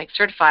 organic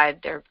certified,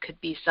 there could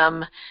be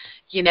some,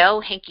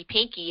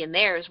 hanky-panky in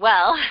there as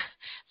well.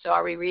 So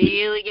are we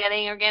really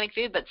getting organic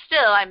food? But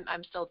still,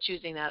 I'm still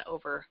choosing that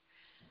over,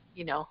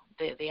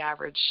 the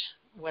average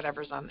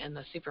whatever's in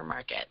the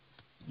supermarket.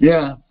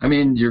 Yeah, I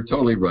mean, you're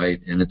totally right.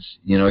 And it's,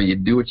 you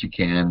do what you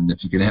can. And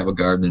if you can have a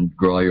garden and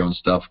grow all your own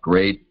stuff,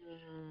 great.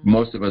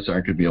 Most of us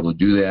aren't going to be able to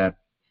do that.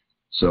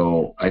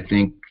 So I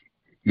think,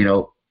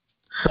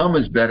 some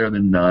is better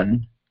than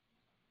none.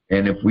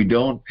 And if we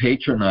don't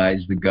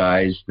patronize the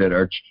guys that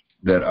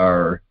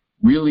are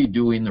really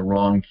doing the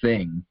wrong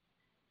thing,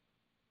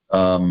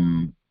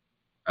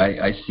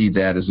 I see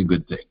that as a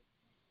good thing.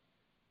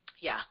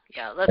 Yeah.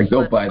 Let's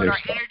put our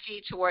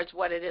energy towards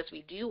what it is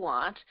we do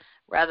want,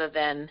 rather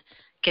than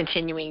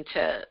continuing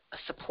to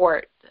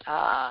support,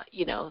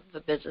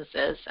 the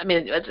businesses. I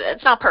mean,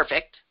 it's not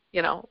perfect,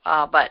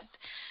 but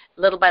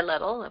little by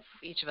little, if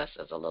each of us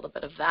does a little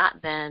bit of that,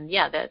 then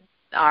that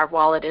our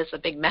wallet is a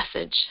big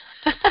message.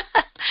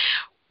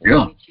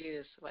 We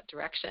choose what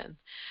direction.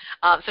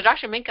 So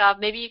Dr. Minkoff,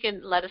 maybe you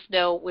can let us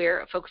know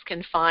where folks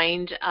can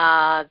find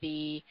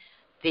the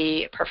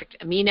Perfect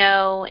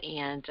Amino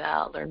and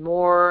learn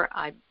more.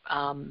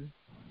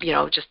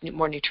 Just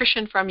more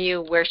nutrition from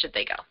you. Where should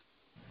they go?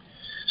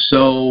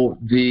 So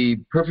the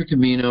Perfect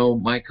Amino,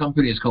 my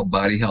company is called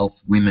BodyHealth.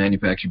 We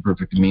manufacture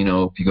Perfect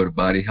Amino. If you go to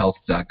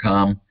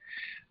bodyhealth.com,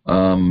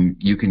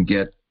 you can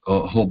get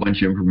a whole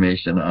bunch of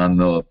information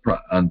on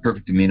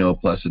Perfect Amino,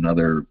 plus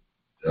another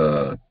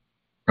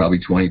probably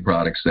 20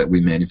 products that we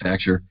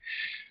manufacture.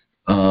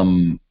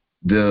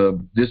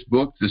 This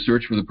book, The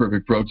Search for the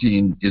Perfect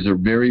Protein, is a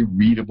very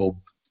readable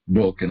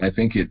book, and I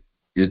think you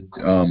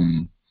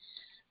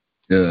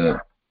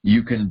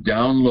can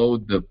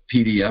download the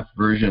PDF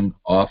version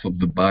off of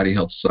the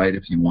BodyHealth site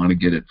if you want to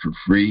get it for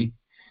free,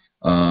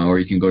 or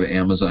you can go to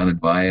Amazon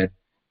and buy it.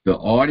 The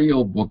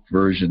audio book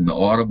version, the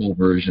audible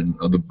version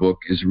of the book,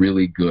 is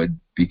really good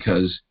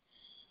because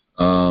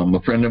a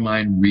friend of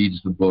mine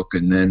reads the book,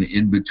 and then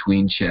in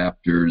between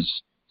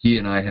chapters, he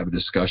and I have a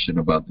discussion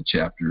about the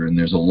chapter, and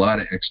there's a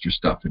lot of extra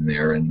stuff in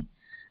there, and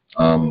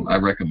I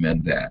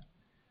recommend that.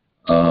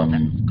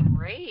 That's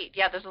great.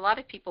 Yeah, there's a lot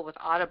of people with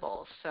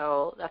Audible,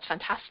 so that's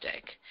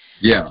fantastic.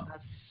 Yeah.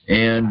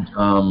 And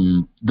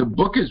the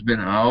book has been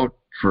out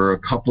for a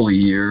couple of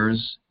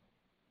years.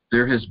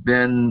 There has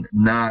been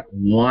not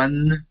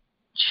one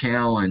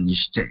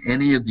challenge to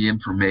any of the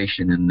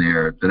information in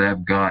there that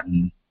I've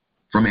gotten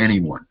from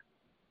anyone.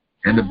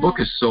 And the book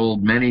has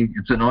sold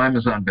it's an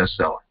Amazon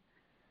bestseller.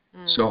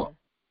 So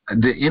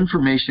the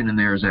information in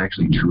there is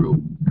actually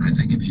true. I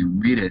think if you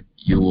read it,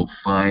 you will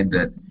find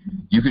that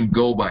you can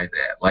go by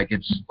that.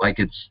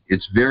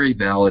 It's very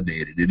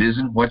validated. It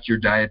isn't what your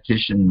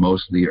dietitian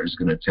mostly is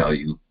going to tell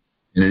you,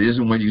 and it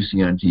isn't what you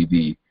see on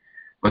TV.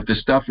 But the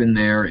stuff in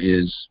there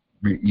is,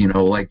 you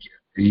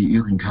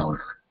can count on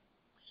it.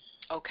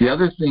 Okay. The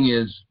other thing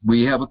is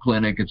we have a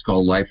clinic. It's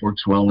called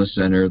LifeWorks Wellness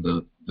Center.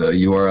 The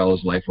URL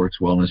is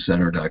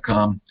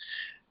lifeworkswellnesscenter.com.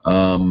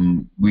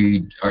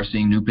 We are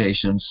seeing new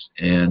patients,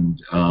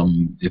 and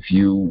if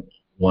you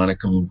want to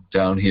come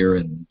down here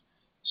and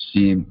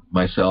see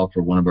myself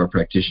or one of our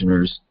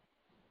practitioners,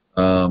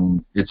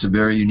 it's a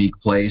very unique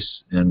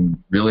place, and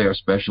really our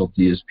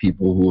specialty is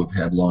people who have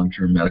had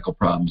long-term medical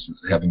problems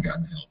that haven't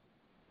gotten help.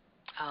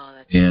 Oh,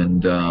 that's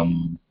and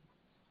great.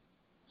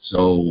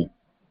 So,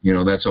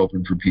 that's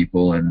open for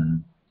people,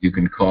 and you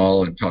can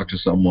call and talk to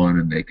someone,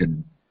 and they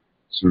can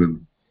sort of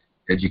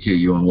educate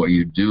you on what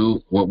we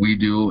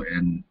do,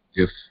 and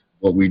if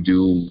what we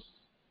do,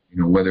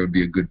 whether it would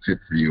be a good fit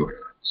for you or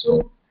not.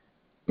 So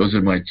those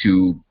are my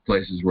two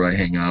places where I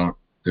hang out.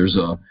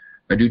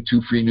 I do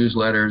 2 free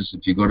newsletters.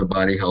 If you go to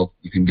BodyHealth,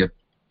 you can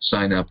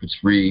sign up. It's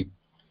free.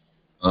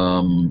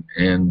 And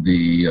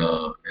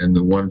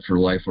the one for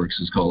LifeWorks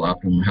is called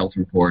Optimum Health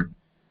Report.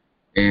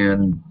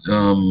 And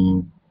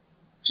a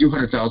few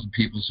 100,000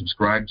 people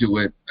subscribe to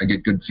it. I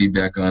get good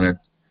feedback on it.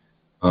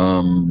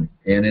 And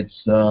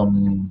it's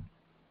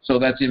so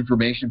that's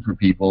information for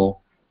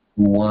people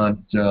who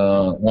want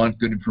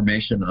good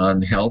information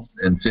on health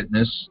and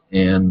fitness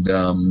and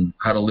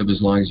how to live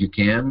as long as you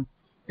can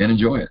and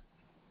enjoy it.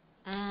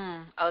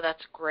 Oh,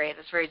 that's great.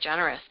 That's very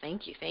generous.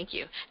 Thank you. Thank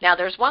you. Now,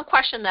 there's one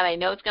question that I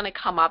know is going to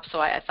come up, so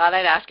I thought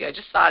I'd ask you. I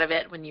just thought of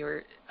it when you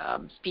were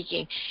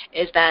speaking,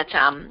 is that,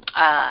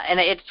 and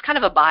it's kind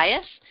of a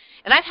bias,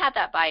 and I've had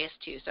that bias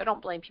too, so I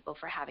don't blame people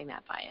for having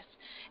that bias.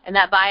 And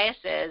that bias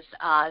is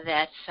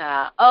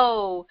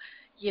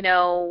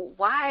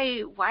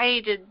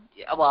why did,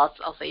 well,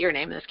 I'll say your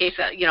name in this case,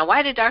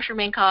 why did Dr.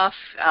 Minkoff,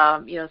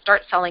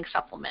 start selling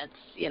supplements?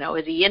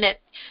 Is he in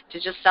it to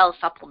just sell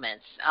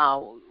supplements?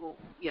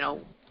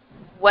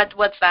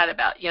 What's that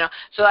about?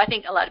 So I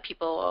think a lot of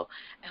people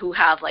who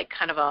have like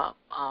kind of a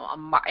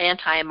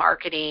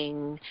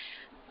anti-marketing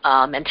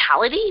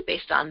mentality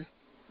based on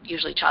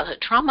usually childhood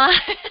trauma,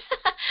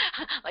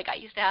 like I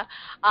used to have,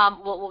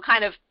 will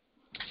kind of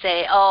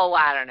say, oh,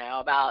 I don't know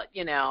about,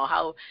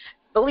 how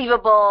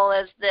believable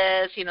is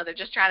this? They're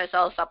just trying to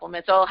sell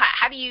supplements. So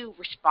how do you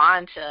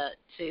respond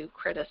to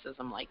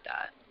criticism like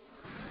that?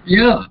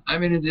 Yeah, I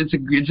mean, it's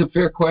a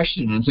fair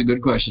question. It's a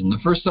good question. The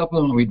first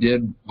supplement we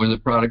did was a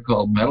product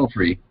called Metal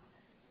Free,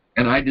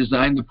 and I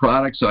designed the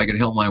product so I could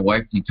help my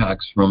wife detox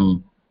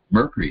from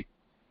mercury.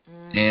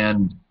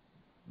 And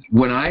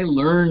when I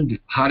learned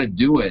how to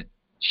do it,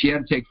 she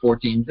had to take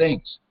 14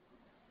 things,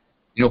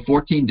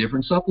 14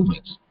 different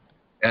supplements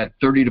at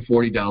 $30 to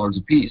 $40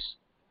 a piece.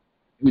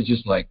 It was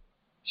just like,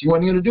 she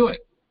wasn't going to do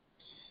it.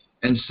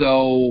 And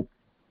so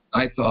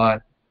I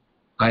thought,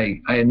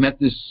 I had met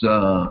this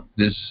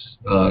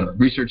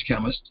research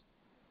chemist,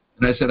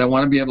 and I said, I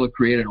want to be able to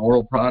create an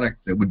oral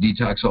product that would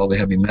detox all the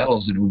heavy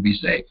metals and it would be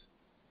safe.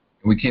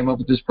 And we came up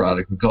with this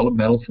product. We called it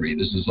Metal Free.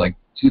 This is like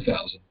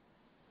 2000.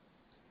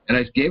 And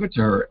I gave it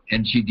to her,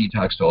 and she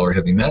detoxed all her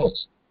heavy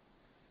metals.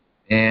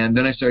 And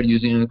then I started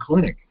using it in the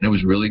clinic, and it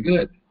was really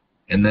good.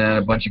 And then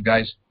a bunch of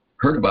guys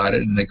heard about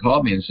it, and they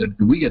called me and said,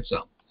 could we get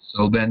some?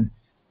 So then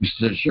we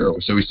said, sure.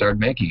 So we started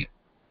making it.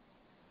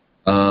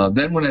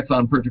 Then when I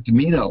found Perfect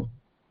Amino,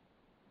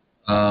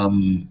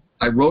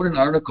 I wrote an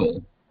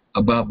article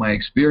about my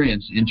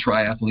experience in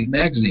Triathlon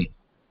magazine.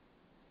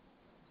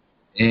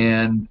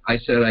 And I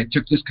said I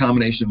took this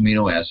combination of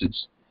amino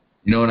acids,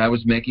 and I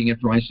was making it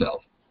for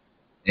myself.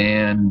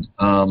 And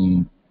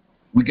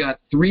we got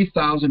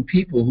 3,000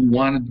 people who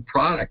wanted the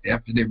product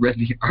after they read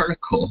the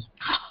article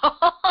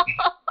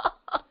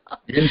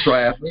in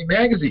Triathlon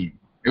magazine.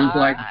 It was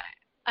like,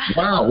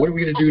 wow, what are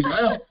we going to do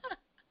now?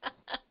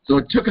 So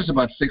it took us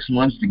about 6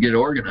 months to get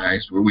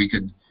organized where we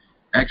could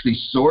actually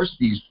source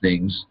these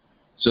things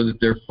so that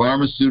they're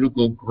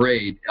pharmaceutical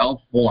grade,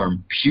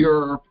 L-form,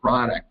 pure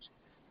product,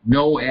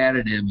 no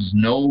additives,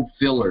 no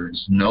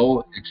fillers,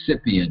 no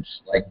excipients,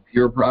 like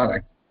pure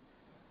product.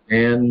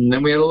 And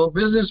then we had a little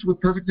business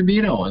with Perfect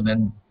Amino, and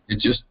then it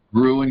just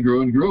grew and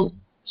grew and grew.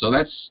 So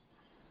that's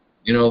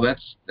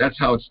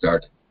how it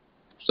started.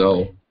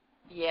 So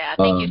yeah,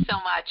 thank you so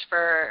much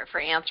for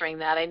answering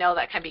that. I know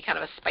that can be kind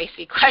of a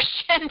spicy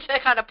question to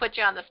kind of put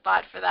you on the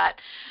spot for that.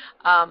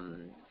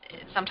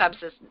 Sometimes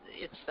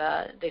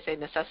they say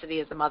necessity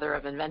is the mother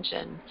of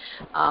invention,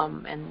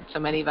 and so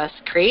many of us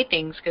create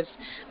things because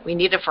we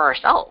need it for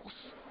ourselves.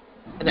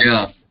 And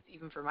yeah.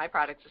 even for my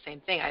products, the same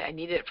thing. I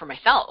needed it for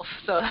myself,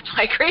 so that's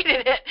why I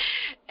created it,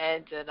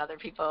 and other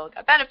people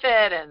got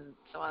benefit, and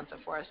so on and so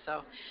forth.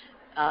 So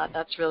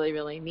that's really,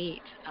 really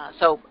neat.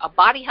 So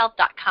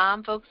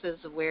bodyhealth.com, folks, is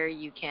where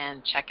you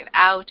can check it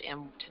out.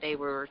 And today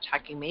we're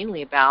talking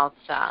mainly about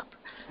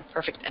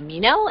Perfect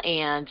Amino,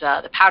 and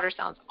the powder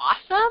sounds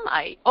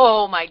awesome.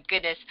 Oh my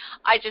goodness,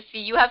 I just see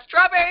you have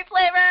strawberry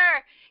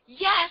flavor.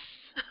 Yes.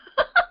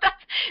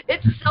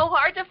 It's so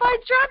hard to find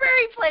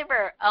strawberry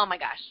flavor. Oh my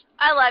gosh,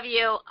 I love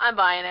you. I'm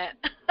buying it.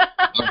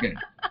 Okay.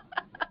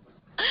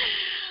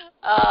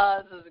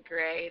 This is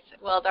great.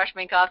 Well, Dr.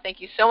 Minkoff,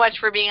 thank you so much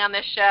for being on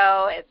this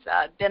show. It's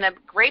been a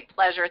great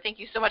pleasure. Thank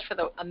you so much for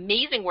the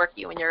amazing work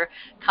you and your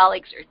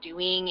colleagues are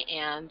doing,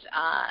 and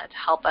to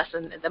help us.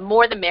 And the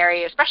more the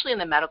merrier, especially in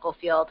the medical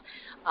field.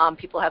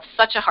 People have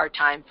such a hard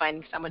time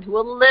finding someone who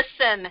will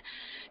listen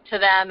to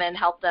them and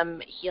help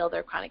them heal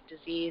their chronic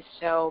disease.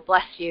 So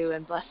bless you,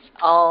 and bless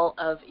all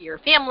of your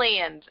family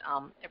and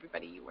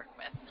everybody you work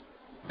with.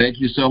 Thank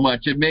you so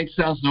much. It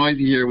sounds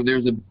noisy here.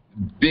 There's a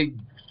big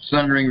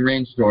thundering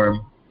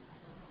rainstorm.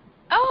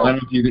 Oh, I don't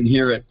know if you can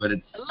hear it, but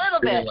it's a little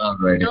really bit. loud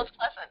right now. Feels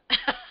pleasant.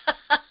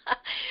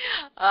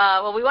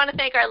 Well, we want to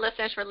thank our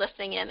listeners for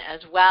listening in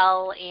as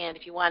well. And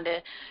if you want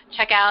to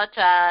check out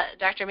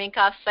Dr.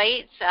 Minkoff's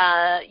sites,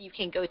 you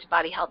can go to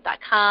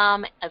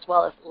bodyhealth.com as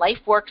well as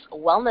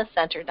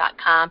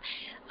LifeWorksWellnessCenter.com.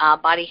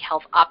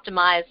 BodyHealth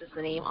Optimized is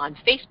the name on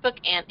Facebook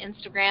and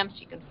Instagram, so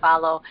you can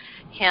follow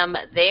him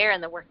there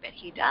and the work that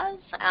he does.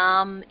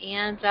 And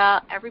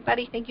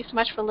everybody, thank you so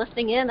much for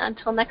listening in.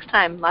 Until next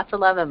time, lots of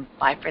love and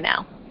bye for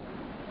now.